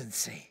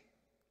complacency.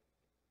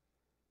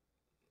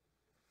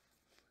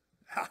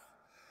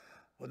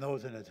 When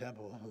those in the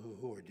temple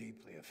who were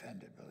deeply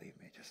offended, believe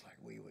me, just like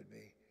we would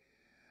be,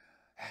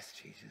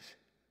 asked Jesus,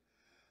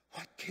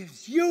 what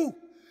gives you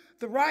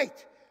the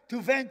right to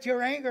vent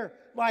your anger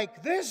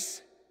like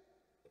this?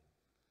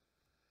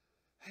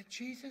 And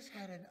Jesus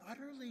had an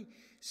utterly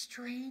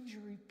strange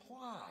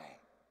reply.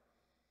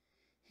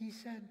 He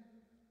said,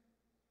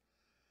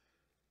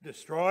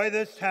 destroy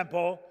this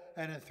temple,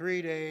 and in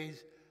 3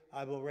 days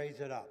I will raise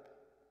it up.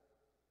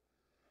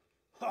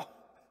 Oh,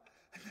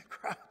 and the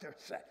crowd there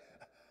said,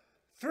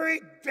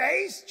 3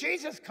 days?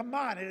 Jesus, come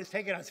on. It has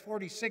taken us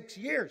 46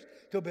 years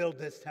to build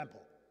this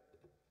temple.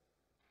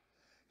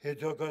 It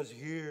took us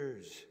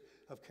years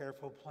of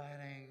careful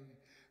planning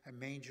and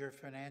major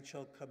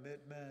financial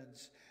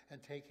commitments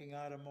and taking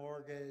out a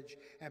mortgage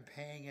and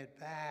paying it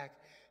back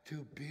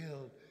to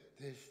build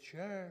this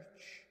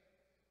church,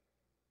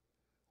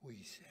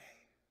 we say.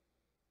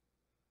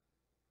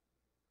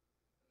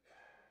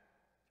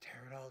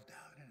 Tear it all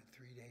down and in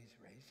 3 days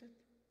raise it?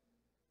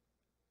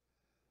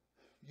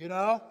 You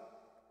know?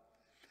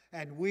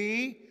 And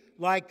we,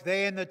 like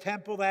they in the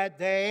temple that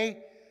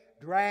day,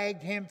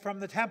 dragged him from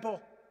the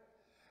temple.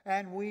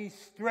 And we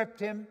stripped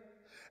him.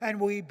 And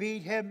we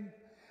beat him.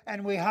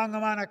 And we hung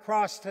him on a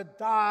cross to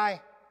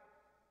die.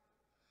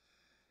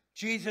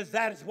 Jesus,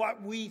 that is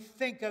what we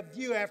think of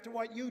you after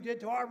what you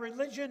did to our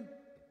religion.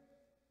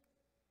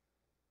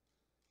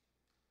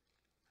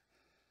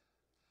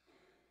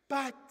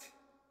 But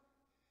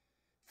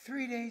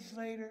 3 days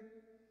later,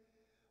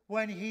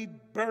 when he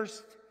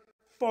burst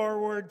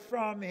forward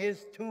from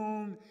his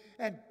tomb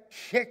and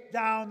kicked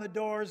down the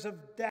doors of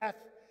death,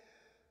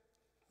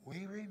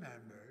 we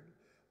remembered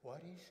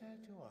what he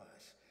said to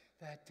us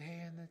that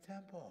day in the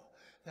temple,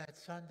 that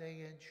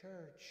Sunday in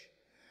church.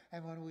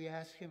 And when we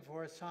asked him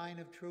for a sign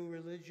of true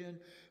religion,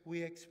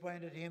 we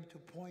expected him to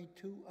point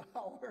to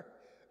our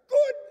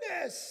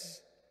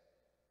goodness.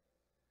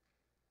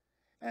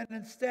 And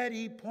instead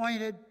he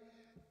pointed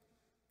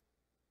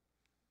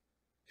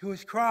to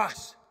his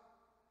cross,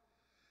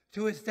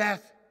 to his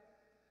death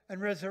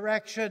and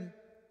resurrection.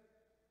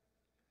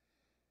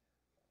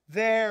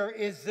 There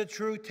is the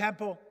true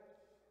temple.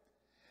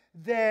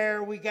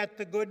 There we get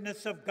the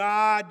goodness of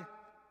God.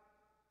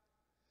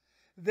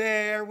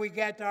 There we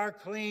get our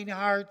clean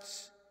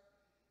hearts,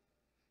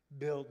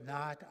 built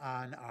not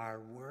on our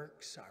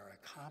works, our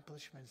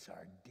accomplishments,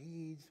 our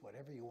deeds,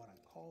 whatever you want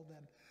to call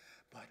them,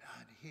 but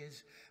on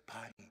his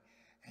body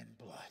and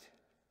blood.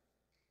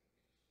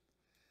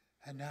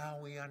 And now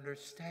we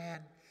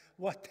understand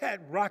what that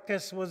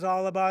ruckus was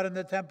all about in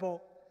the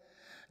temple.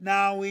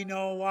 Now we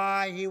know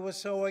why he was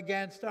so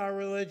against our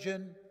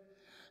religion.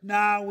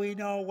 Now we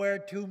know where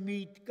to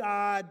meet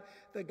God,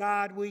 the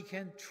God we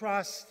can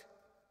trust.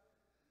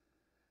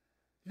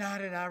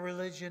 Not in our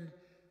religion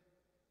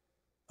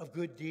of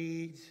good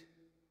deeds,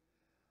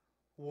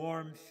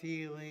 warm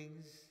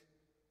feelings,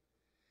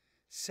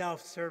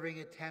 self-serving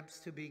attempts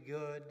to be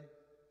good,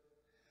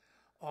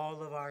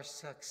 all of our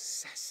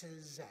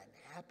successes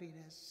and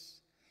happiness.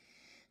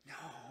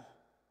 No,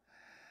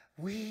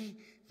 we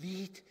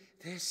meet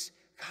this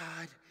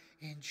God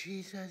in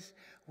Jesus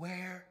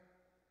where?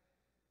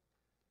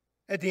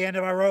 At the end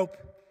of our rope,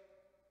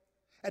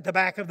 at the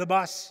back of the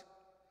bus,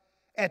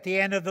 at the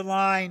end of the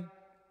line,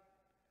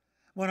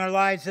 when our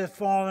lives have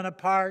fallen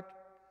apart,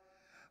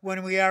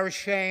 when we are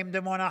ashamed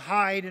and want to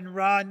hide and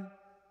run.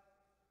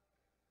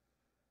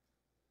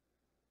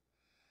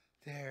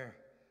 There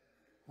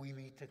we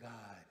meet the God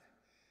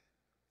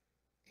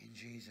in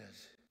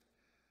Jesus,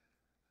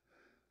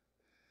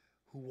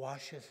 who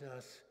washes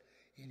us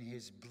in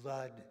his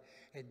blood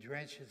and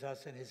drenches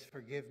us in his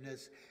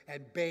forgiveness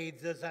and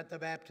bathes us at the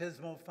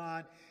baptismal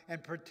font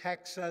and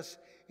protects us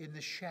in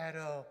the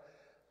shadow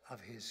of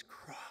his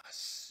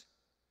cross.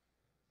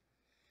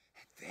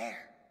 And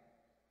there,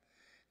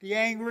 the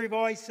angry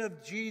voice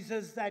of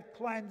Jesus that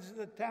cleansed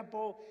the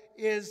temple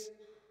is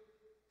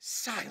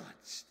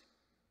silenced.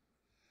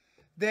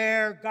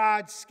 There,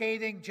 God's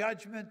scathing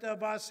judgment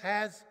of us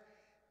has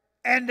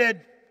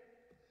ended.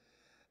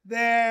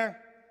 There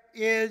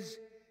is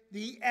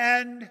the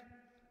end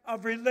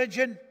of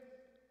religion.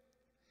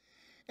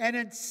 And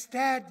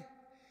instead,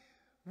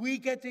 we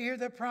get to hear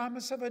the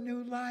promise of a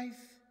new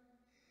life.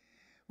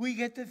 We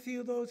get to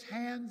feel those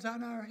hands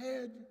on our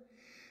head.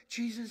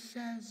 Jesus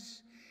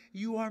says,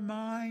 "You are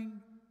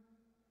mine,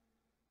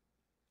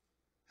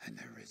 and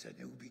there is a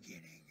new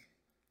beginning."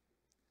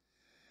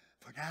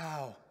 For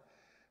now,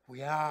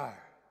 we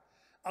are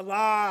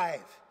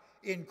alive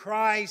in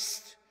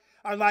Christ.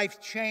 Our life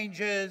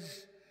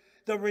changes.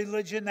 The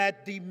religion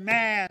that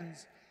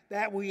demands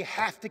that we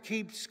have to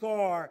keep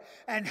score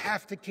and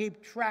have to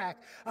keep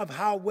track of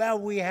how well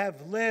we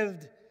have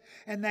lived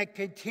and that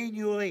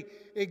continually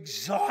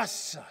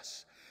exhausts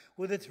us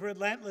with its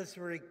relentless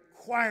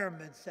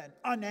requirements and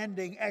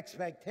unending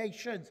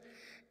expectations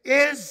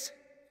is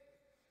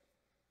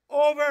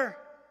over,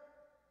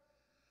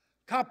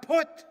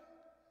 kaput,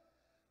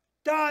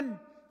 done,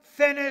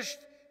 finished.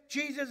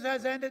 Jesus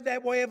has ended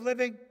that way of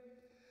living.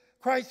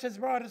 Christ has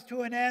brought us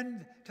to an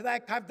end to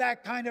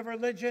that kind of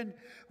religion.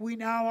 We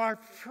now are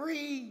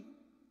free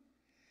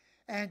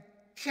and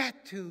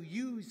get to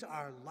use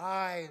our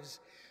lives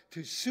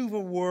to serve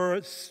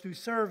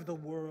the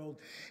world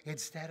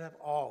instead of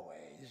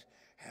always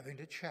having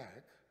to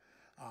check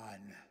on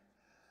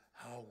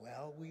how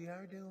well we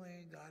are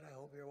doing. God, I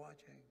hope you're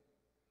watching.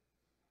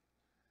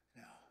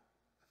 No.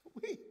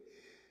 We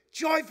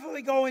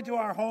joyfully go into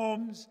our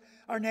homes,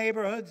 our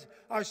neighborhoods,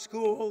 our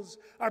schools,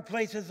 our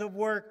places of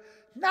work,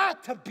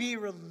 not to be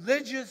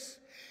religious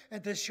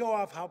and to show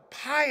off how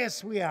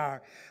pious we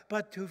are,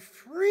 but to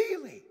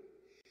freely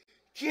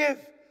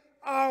give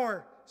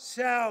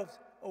ourselves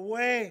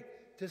away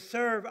to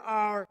serve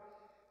our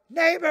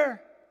neighbor.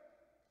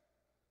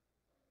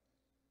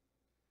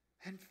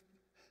 And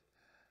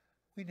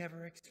we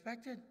never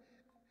expected.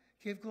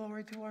 Give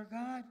glory to our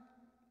God.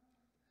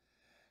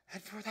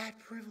 And for that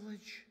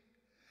privilege,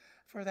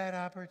 for that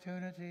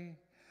opportunity,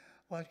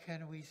 what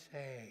can we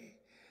say?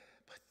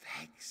 But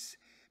thanks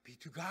be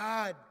to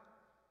God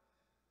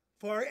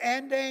for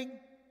ending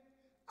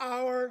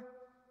our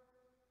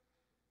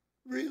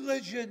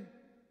religion.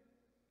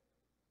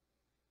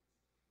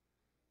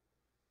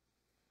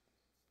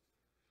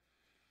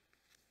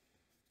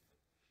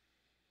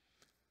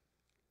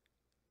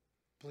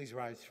 Please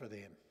rise for the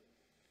hymn.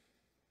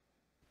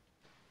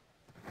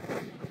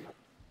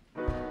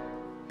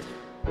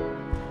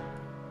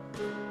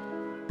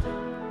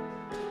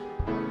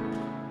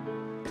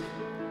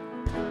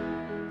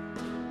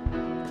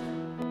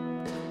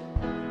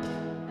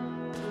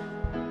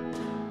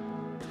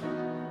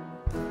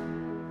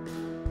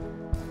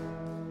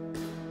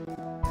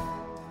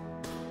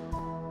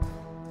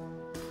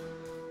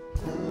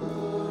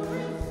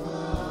 Glorify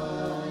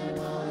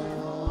my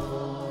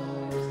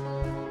heart,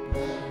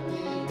 let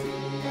me be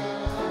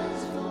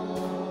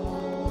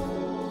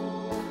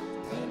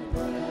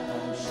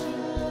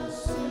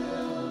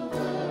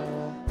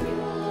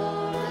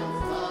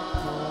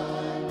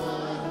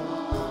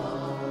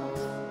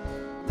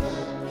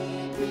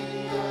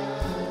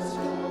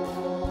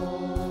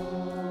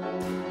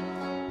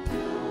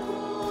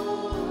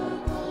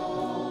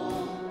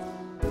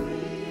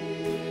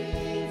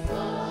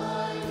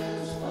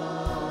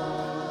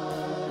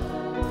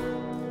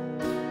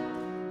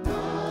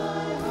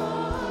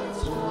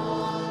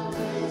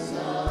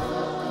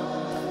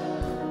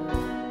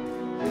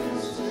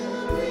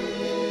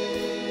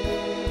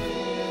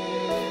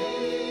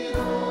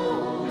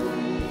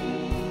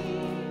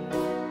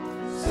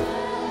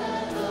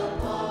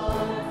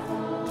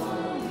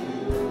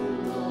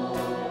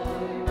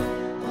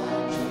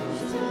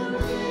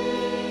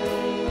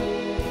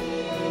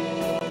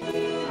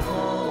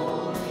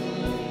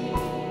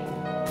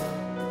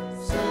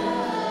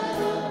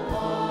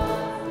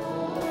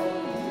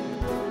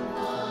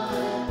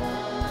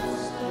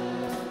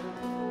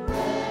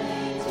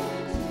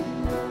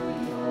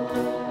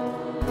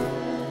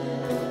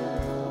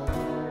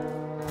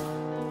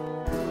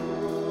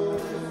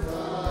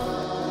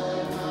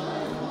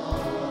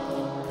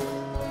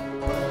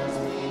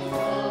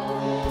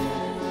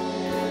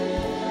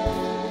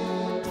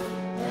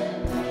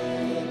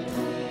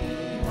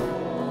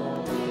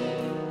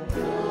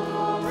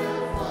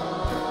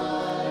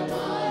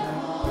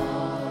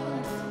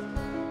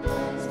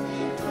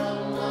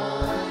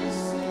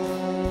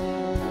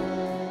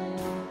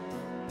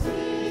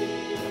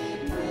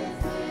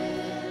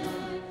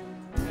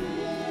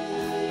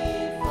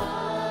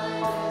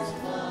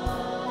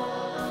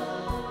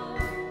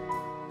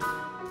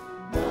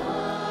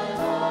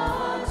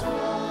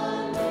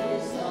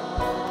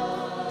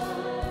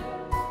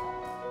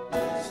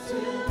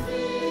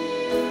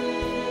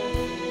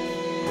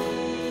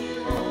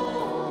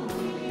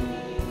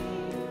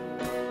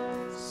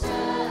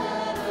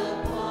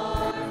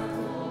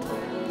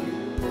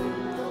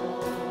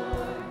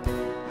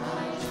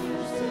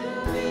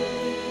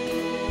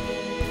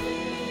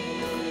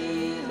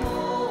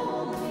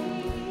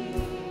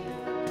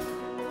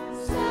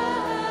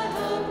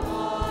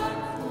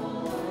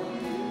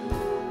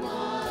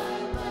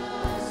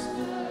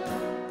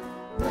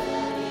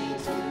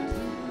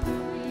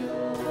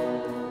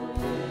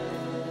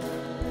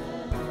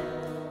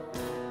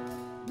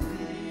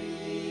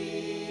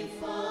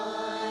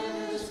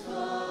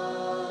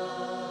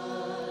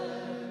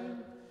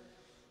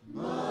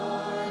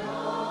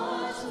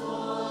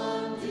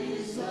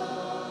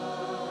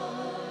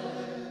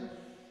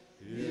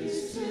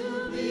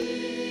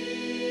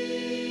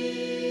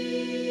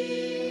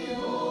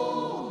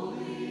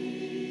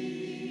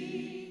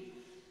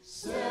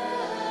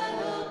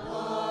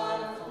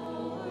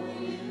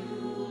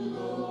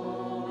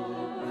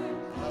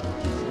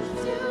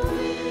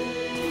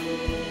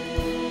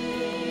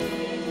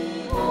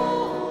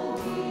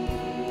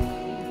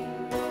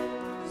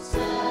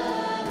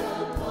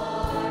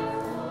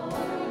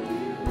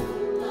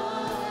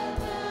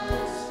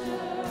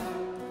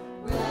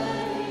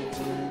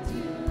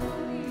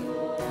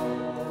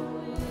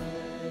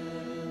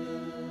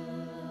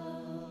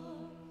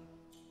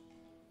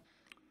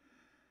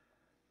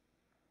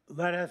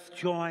Let us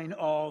join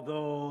all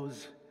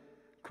those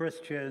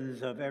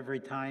Christians of every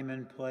time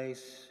and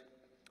place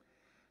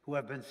who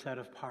have been set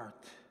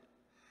apart,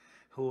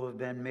 who have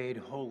been made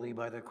holy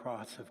by the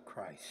cross of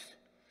Christ,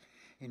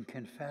 in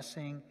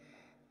confessing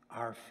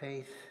our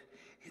faith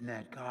in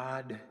that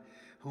God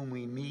whom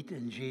we meet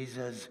in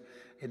Jesus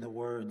in the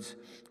words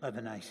of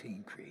the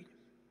Nicene Creed.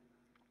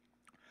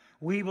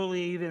 We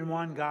believe in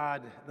one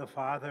God, the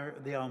Father,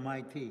 the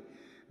Almighty,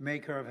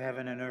 maker of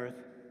heaven and earth,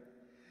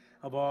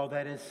 of all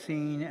that is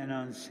seen and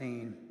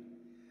unseen.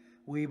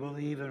 We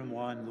believe in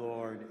one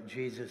Lord,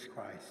 Jesus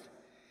Christ,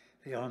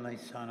 the only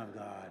Son of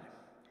God,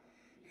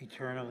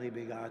 eternally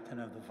begotten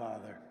of the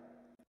Father,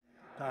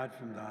 God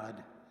from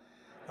God,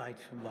 light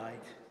from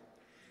light,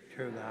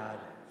 true God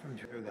from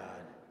true God,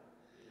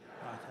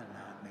 begotten,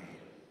 not made,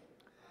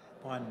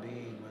 one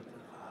being with the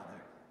Father.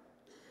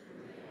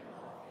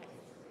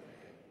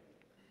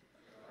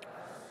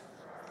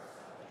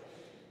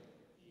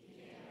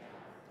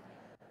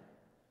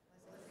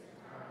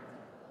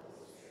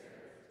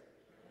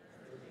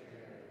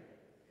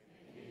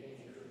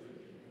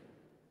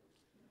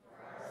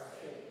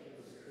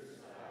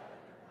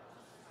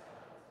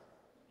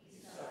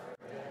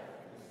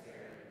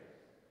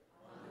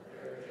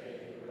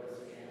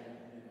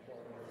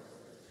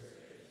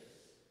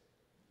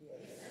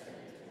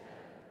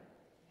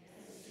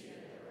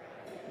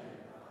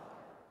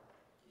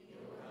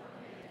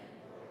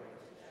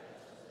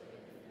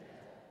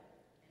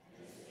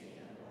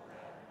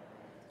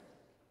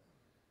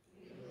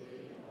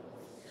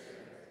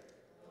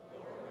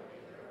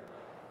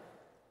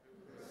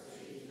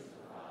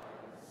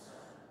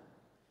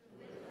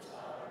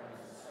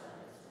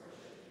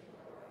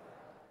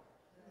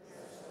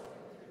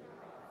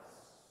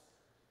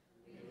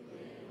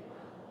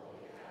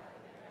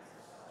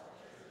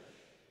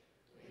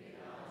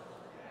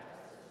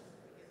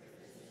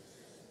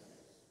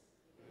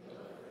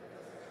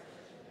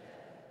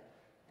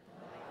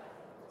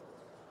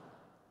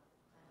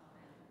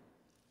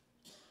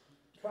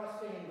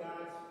 Trusting in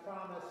God's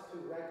promise to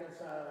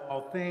reconcile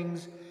all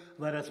things,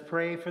 let us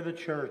pray for the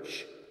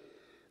church,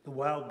 the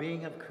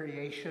well-being of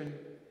creation,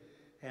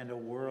 and a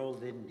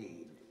world in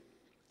need.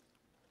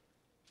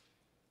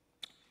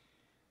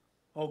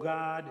 O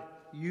God,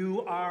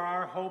 you are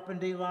our hope and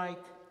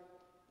delight,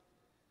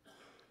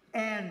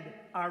 and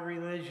our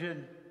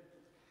religion,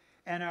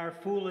 and our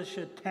foolish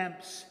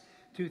attempts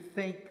to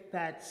think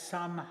that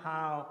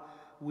somehow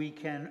we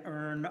can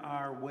earn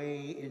our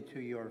way into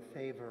your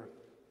favor.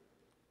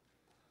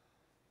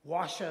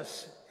 Wash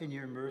us in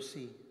your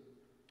mercy.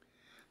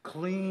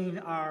 Clean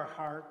our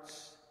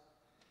hearts.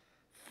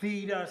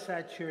 Feed us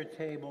at your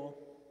table.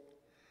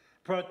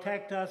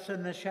 Protect us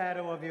in the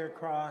shadow of your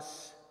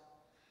cross,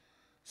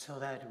 so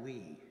that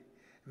we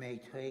may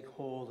take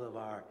hold of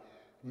our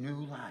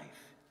new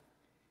life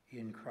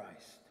in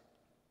Christ.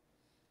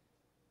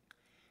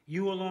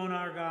 You alone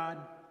are God.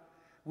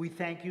 We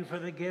thank you for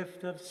the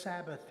gift of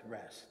Sabbath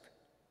rest.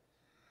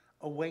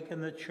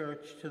 Awaken the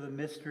church to the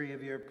mystery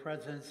of your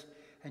presence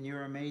and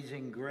your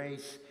amazing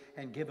grace,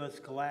 and give us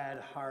glad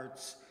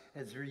hearts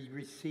as we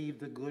receive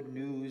the good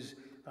news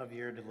of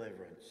your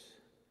deliverance.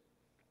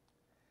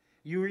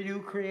 You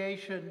renew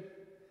creation,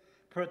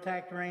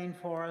 protect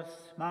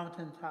rainforests,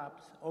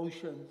 mountaintops,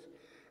 oceans,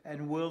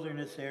 and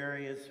wilderness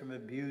areas from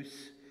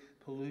abuse,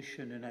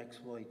 pollution, and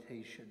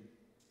exploitation.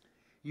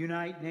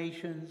 Unite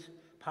nations,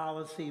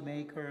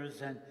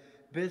 policymakers, and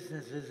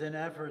businesses in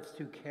efforts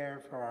to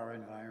care for our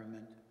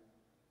environment.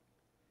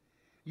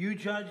 You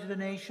judge the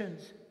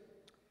nations.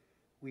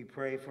 We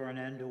pray for an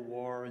end to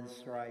war and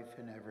strife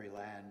in every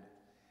land.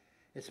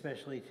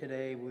 Especially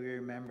today, we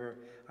remember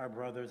our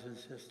brothers and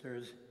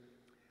sisters,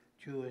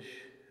 Jewish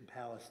and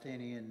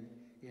Palestinian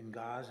in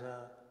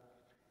Gaza,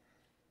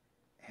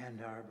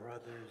 and our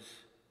brothers,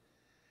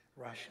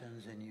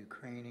 Russians and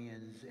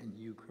Ukrainians in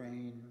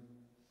Ukraine.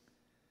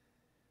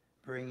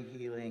 Bring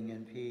healing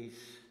and peace.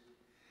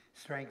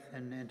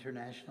 Strengthen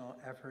international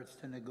efforts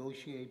to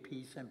negotiate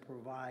peace and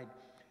provide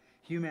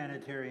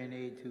humanitarian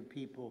aid to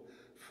people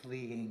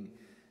fleeing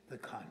the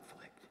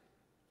conflict.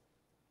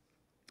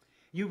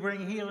 You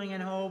bring healing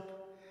and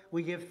hope.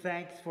 We give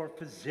thanks for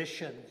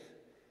physicians,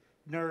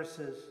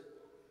 nurses,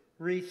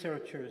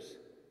 researchers,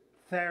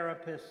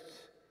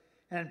 therapists,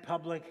 and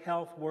public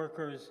health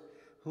workers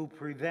who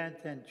prevent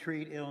and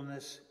treat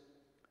illness.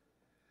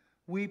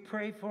 We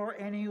pray for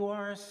any who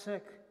are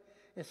sick,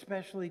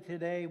 especially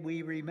today.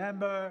 We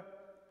remember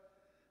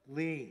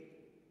Lee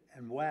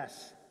and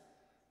Wes,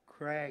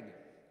 Craig,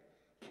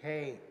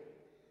 Kay,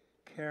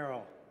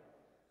 Carol,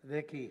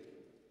 Vicky,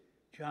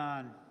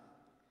 John,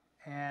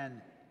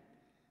 Ann,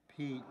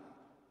 Pete,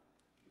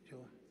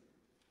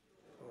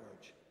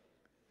 George,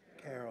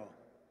 Carol,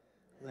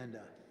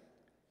 Linda,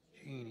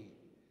 Jeannie,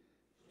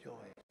 Joyce,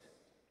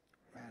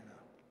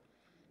 Randall,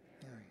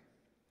 Mary,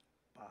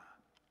 Bob,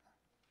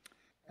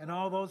 and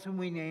all those whom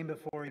we name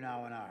before you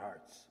now in our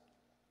hearts.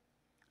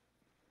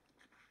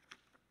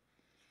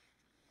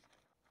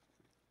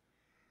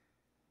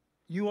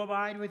 You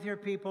abide with your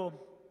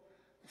people.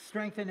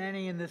 Strengthen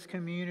any in this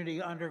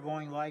community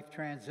undergoing life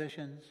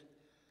transitions.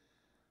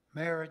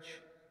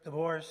 marriage,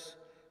 divorce,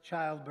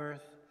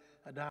 childbirth,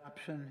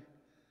 adoption,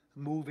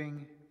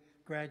 moving,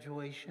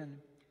 graduation,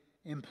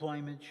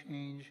 employment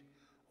change,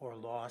 or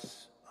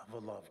loss of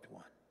a loved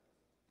one.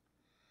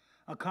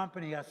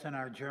 Accompany us in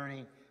our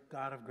journey,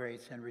 God of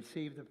grace, and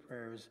receive the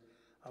prayers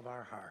of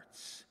our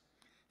hearts.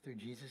 Through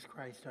Jesus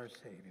Christ our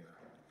Savior.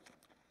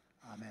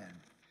 Amen.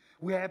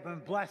 We have been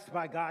blessed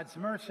by God's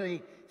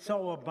mercy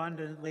so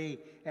abundantly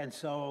and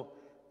so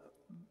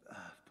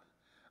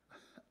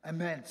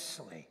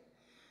immensely.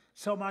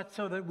 So much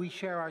so that we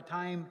share our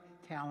time,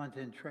 talent,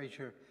 and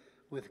treasure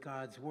with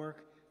God's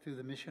work through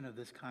the mission of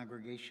this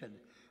congregation.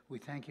 We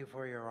thank you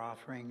for your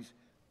offerings.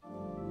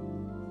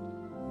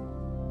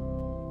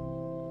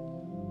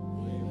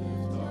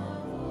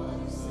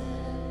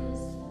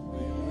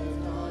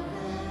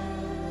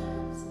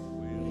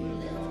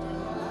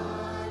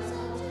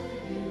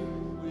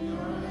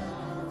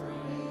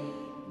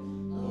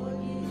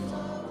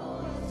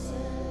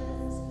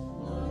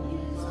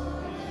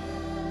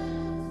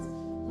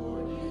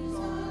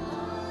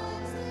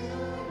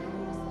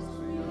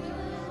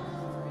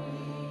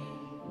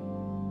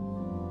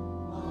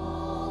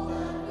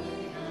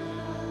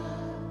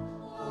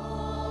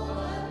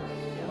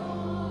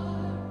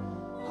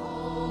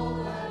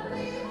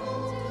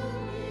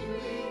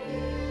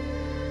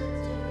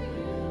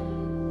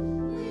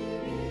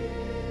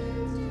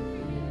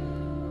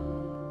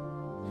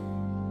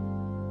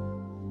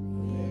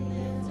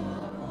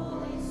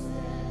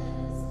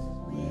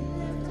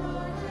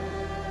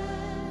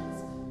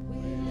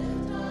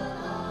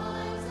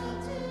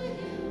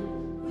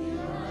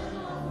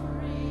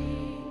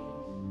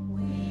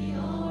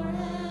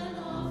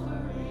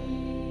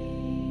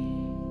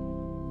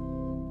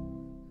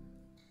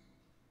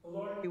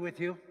 Be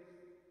with you.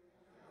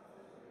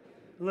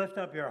 Lift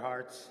up your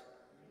hearts.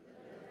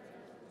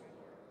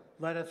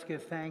 Let us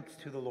give thanks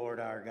to the Lord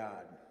our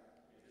God.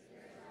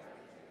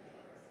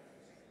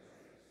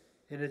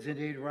 It is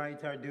indeed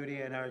right, our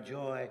duty and our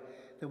joy,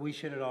 that we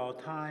should at all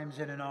times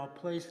and in all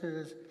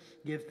places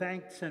give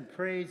thanks and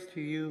praise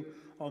to you,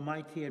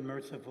 Almighty and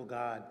merciful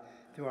God,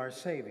 through our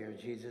Savior,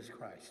 Jesus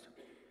Christ.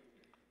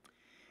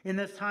 In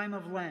this time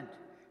of Lent,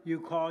 you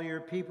call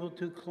your people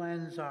to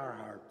cleanse our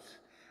hearts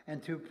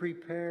and to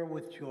prepare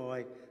with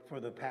joy for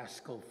the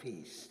Paschal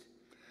feast,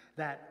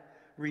 that,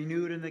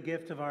 renewed in the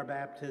gift of our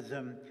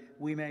baptism,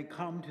 we may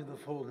come to the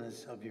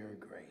fullness of your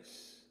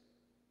grace.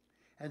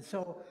 And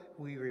so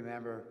we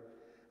remember,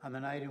 on the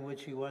night in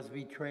which he was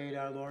betrayed,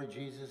 our Lord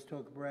Jesus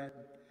took bread,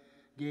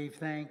 gave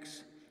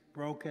thanks,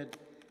 broke it,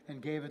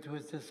 and gave it to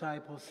his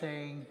disciples,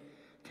 saying,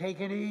 "Take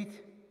and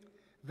eat.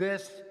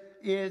 This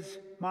is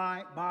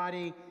my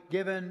body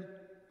given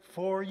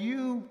for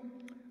you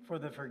for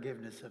the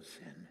forgiveness of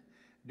sin.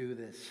 Do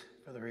this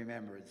for the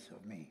remembrance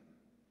of me."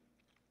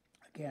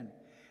 Again,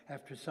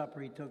 after supper,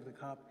 he took the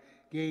cup,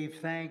 gave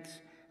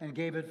thanks, and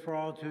gave it for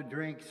all to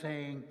drink,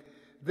 saying,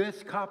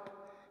 "This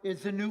cup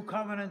is the new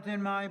covenant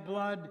in my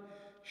blood,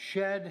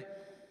 shed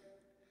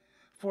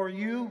for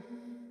you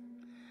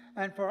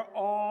and for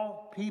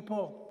all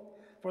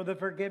people for the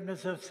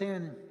forgiveness of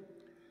sin.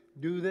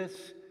 Do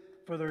this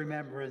for the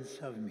remembrance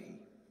of me."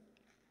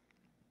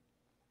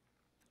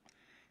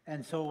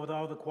 And so with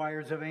all the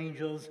choirs of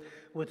angels,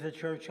 with the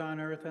church on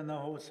earth and the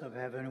hosts of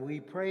heaven, we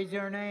praise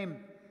your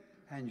name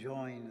and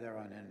join their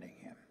unending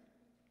hymn.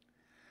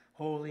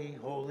 Holy,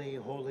 holy,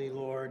 holy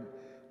Lord,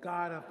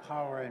 God of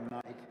power and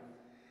might,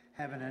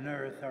 heaven and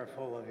earth are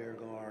full of your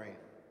glory.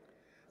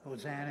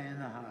 Hosanna in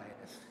the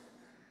highest.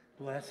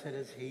 Blessed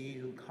is he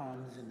who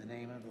comes in the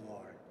name of the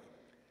Lord.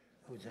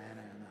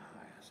 Hosanna in the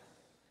highest.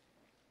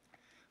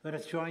 Let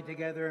us join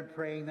together in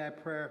praying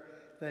that prayer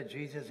that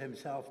Jesus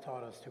himself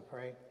taught us to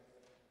pray.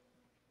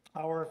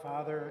 Our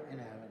Father in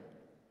heaven,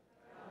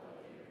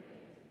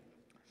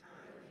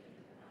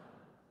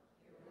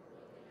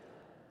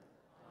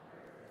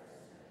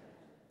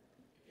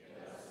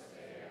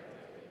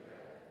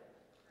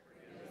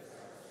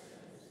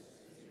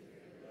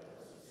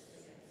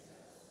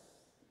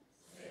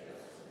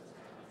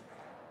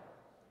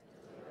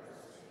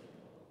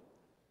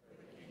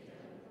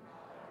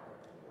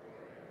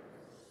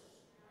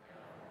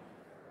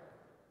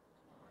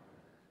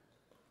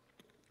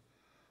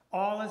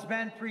 all has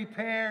been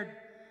prepared.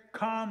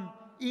 Come,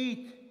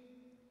 eat,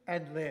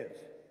 and live.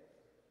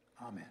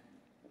 Amen.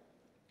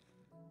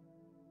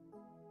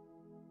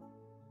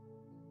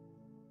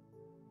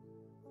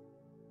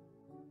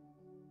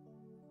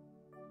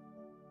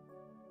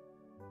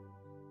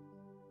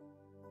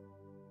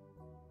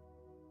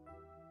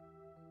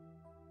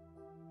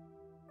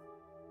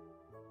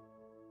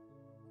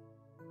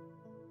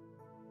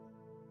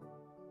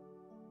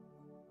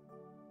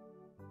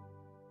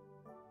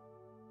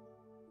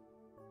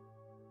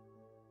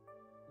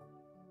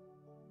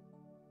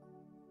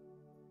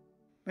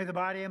 May the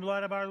body and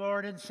blood of our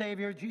Lord and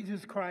Savior,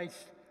 Jesus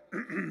Christ,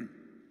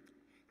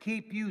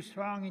 keep you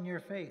strong in your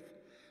faith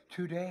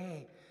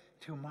today,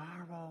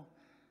 tomorrow,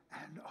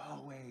 and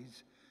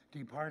always.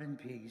 Depart in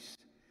peace.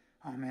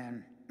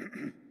 Amen.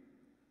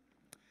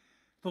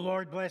 The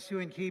Lord bless you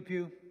and keep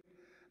you.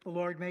 The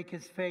Lord make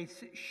his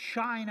face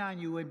shine on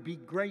you and be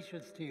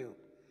gracious to you.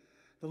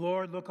 The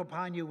Lord look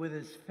upon you with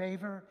his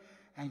favor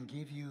and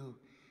give you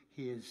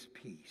his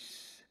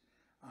peace.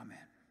 Amen.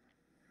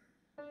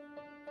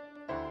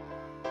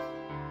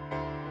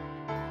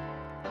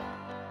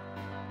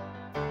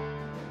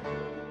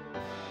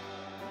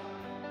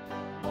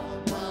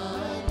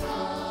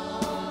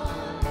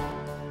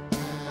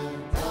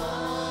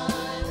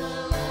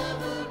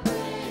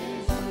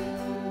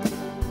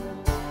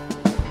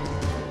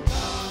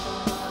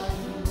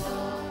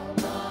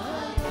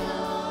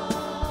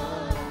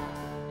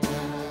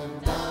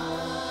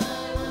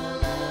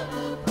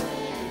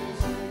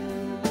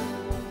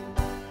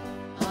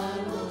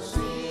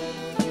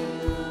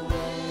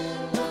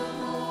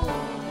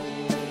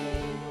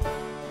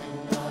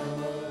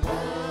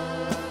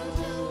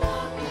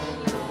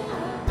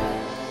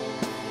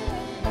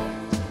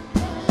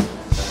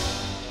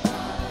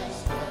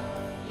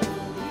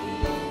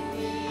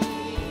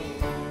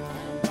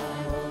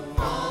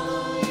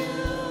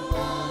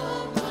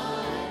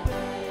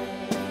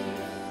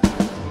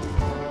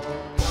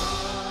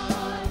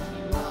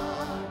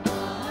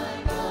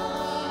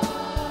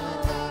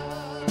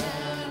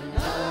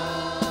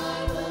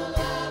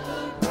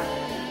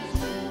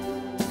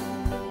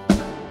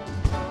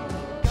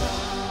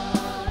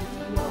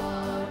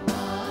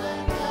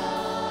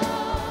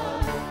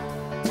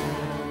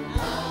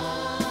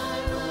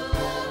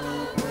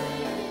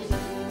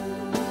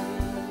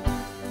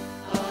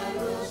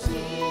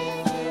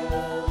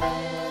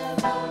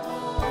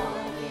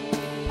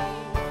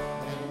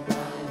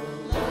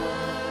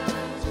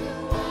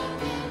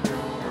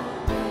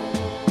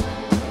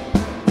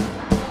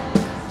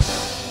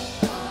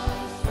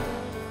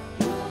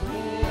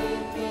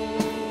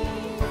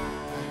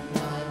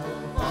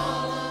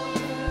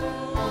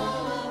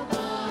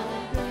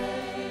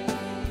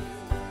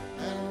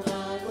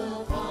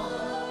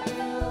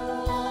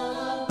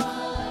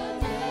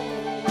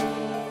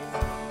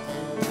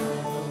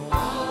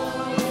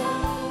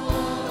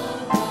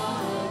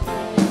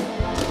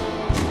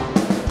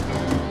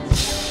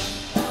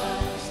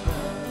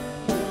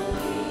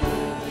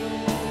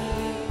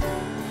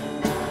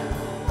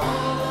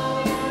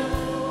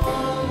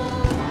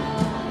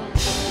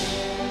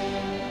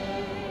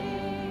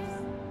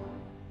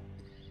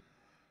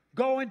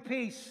 Go in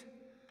peace.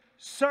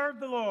 Serve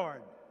the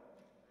Lord.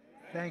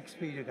 Thanks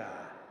be to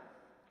God.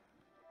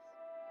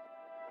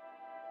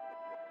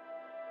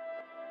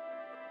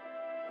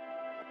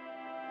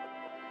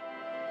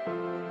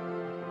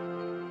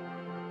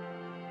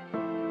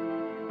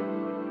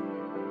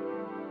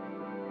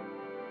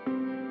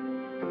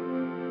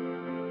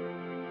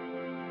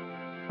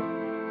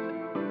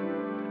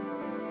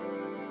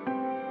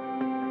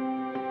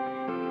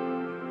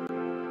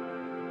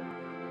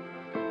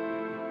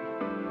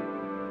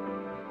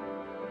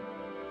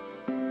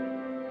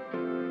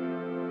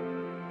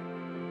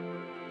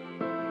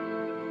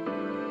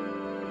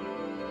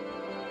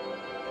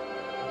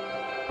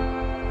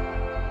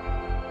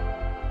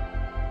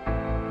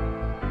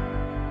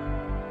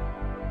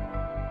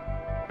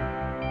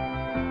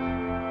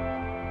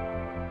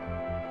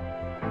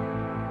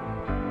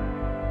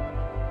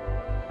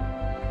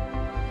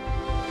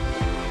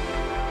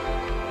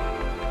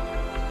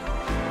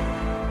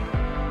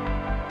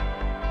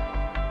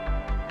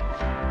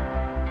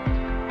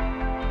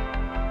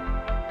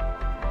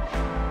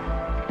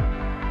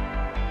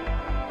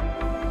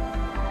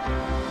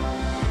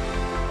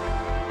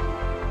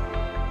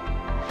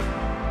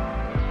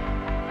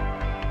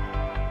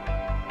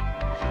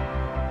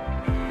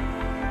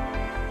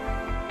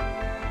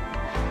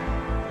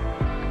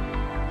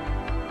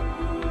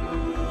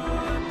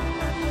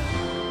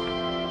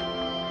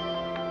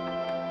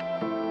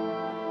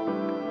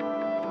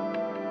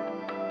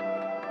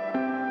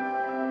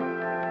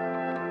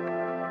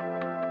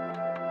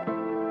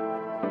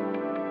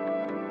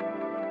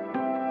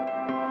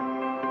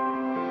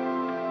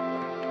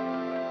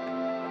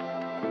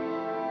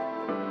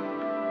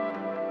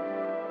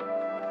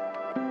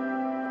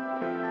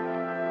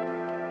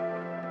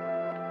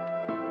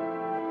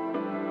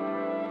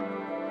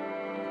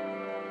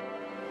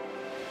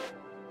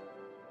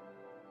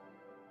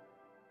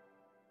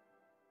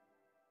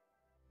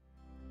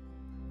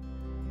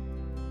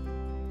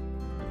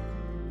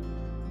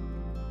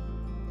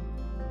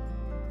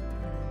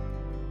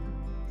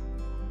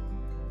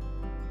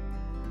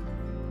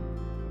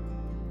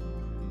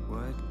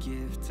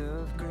 Gift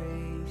of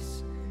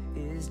grace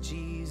is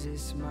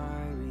Jesus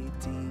my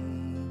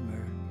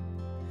Redeemer.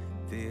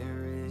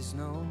 There is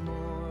no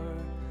more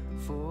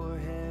for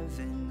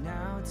heaven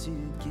now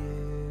to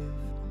give.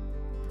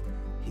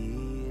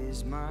 He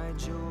is my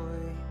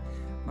joy,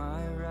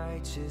 my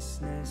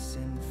righteousness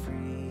and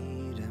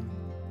freedom,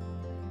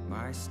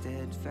 my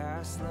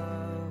steadfast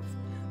love,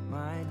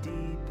 my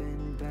deep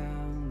and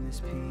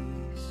boundless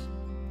peace.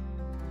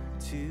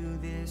 To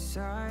this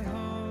I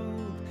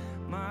hold,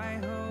 my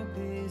hope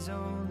is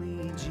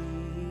only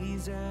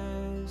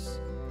Jesus,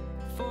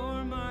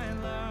 for my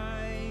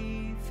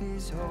life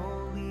is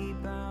wholly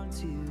bound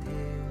to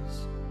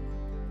His.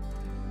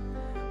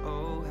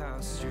 Oh,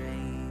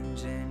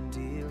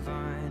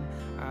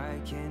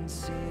 can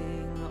sing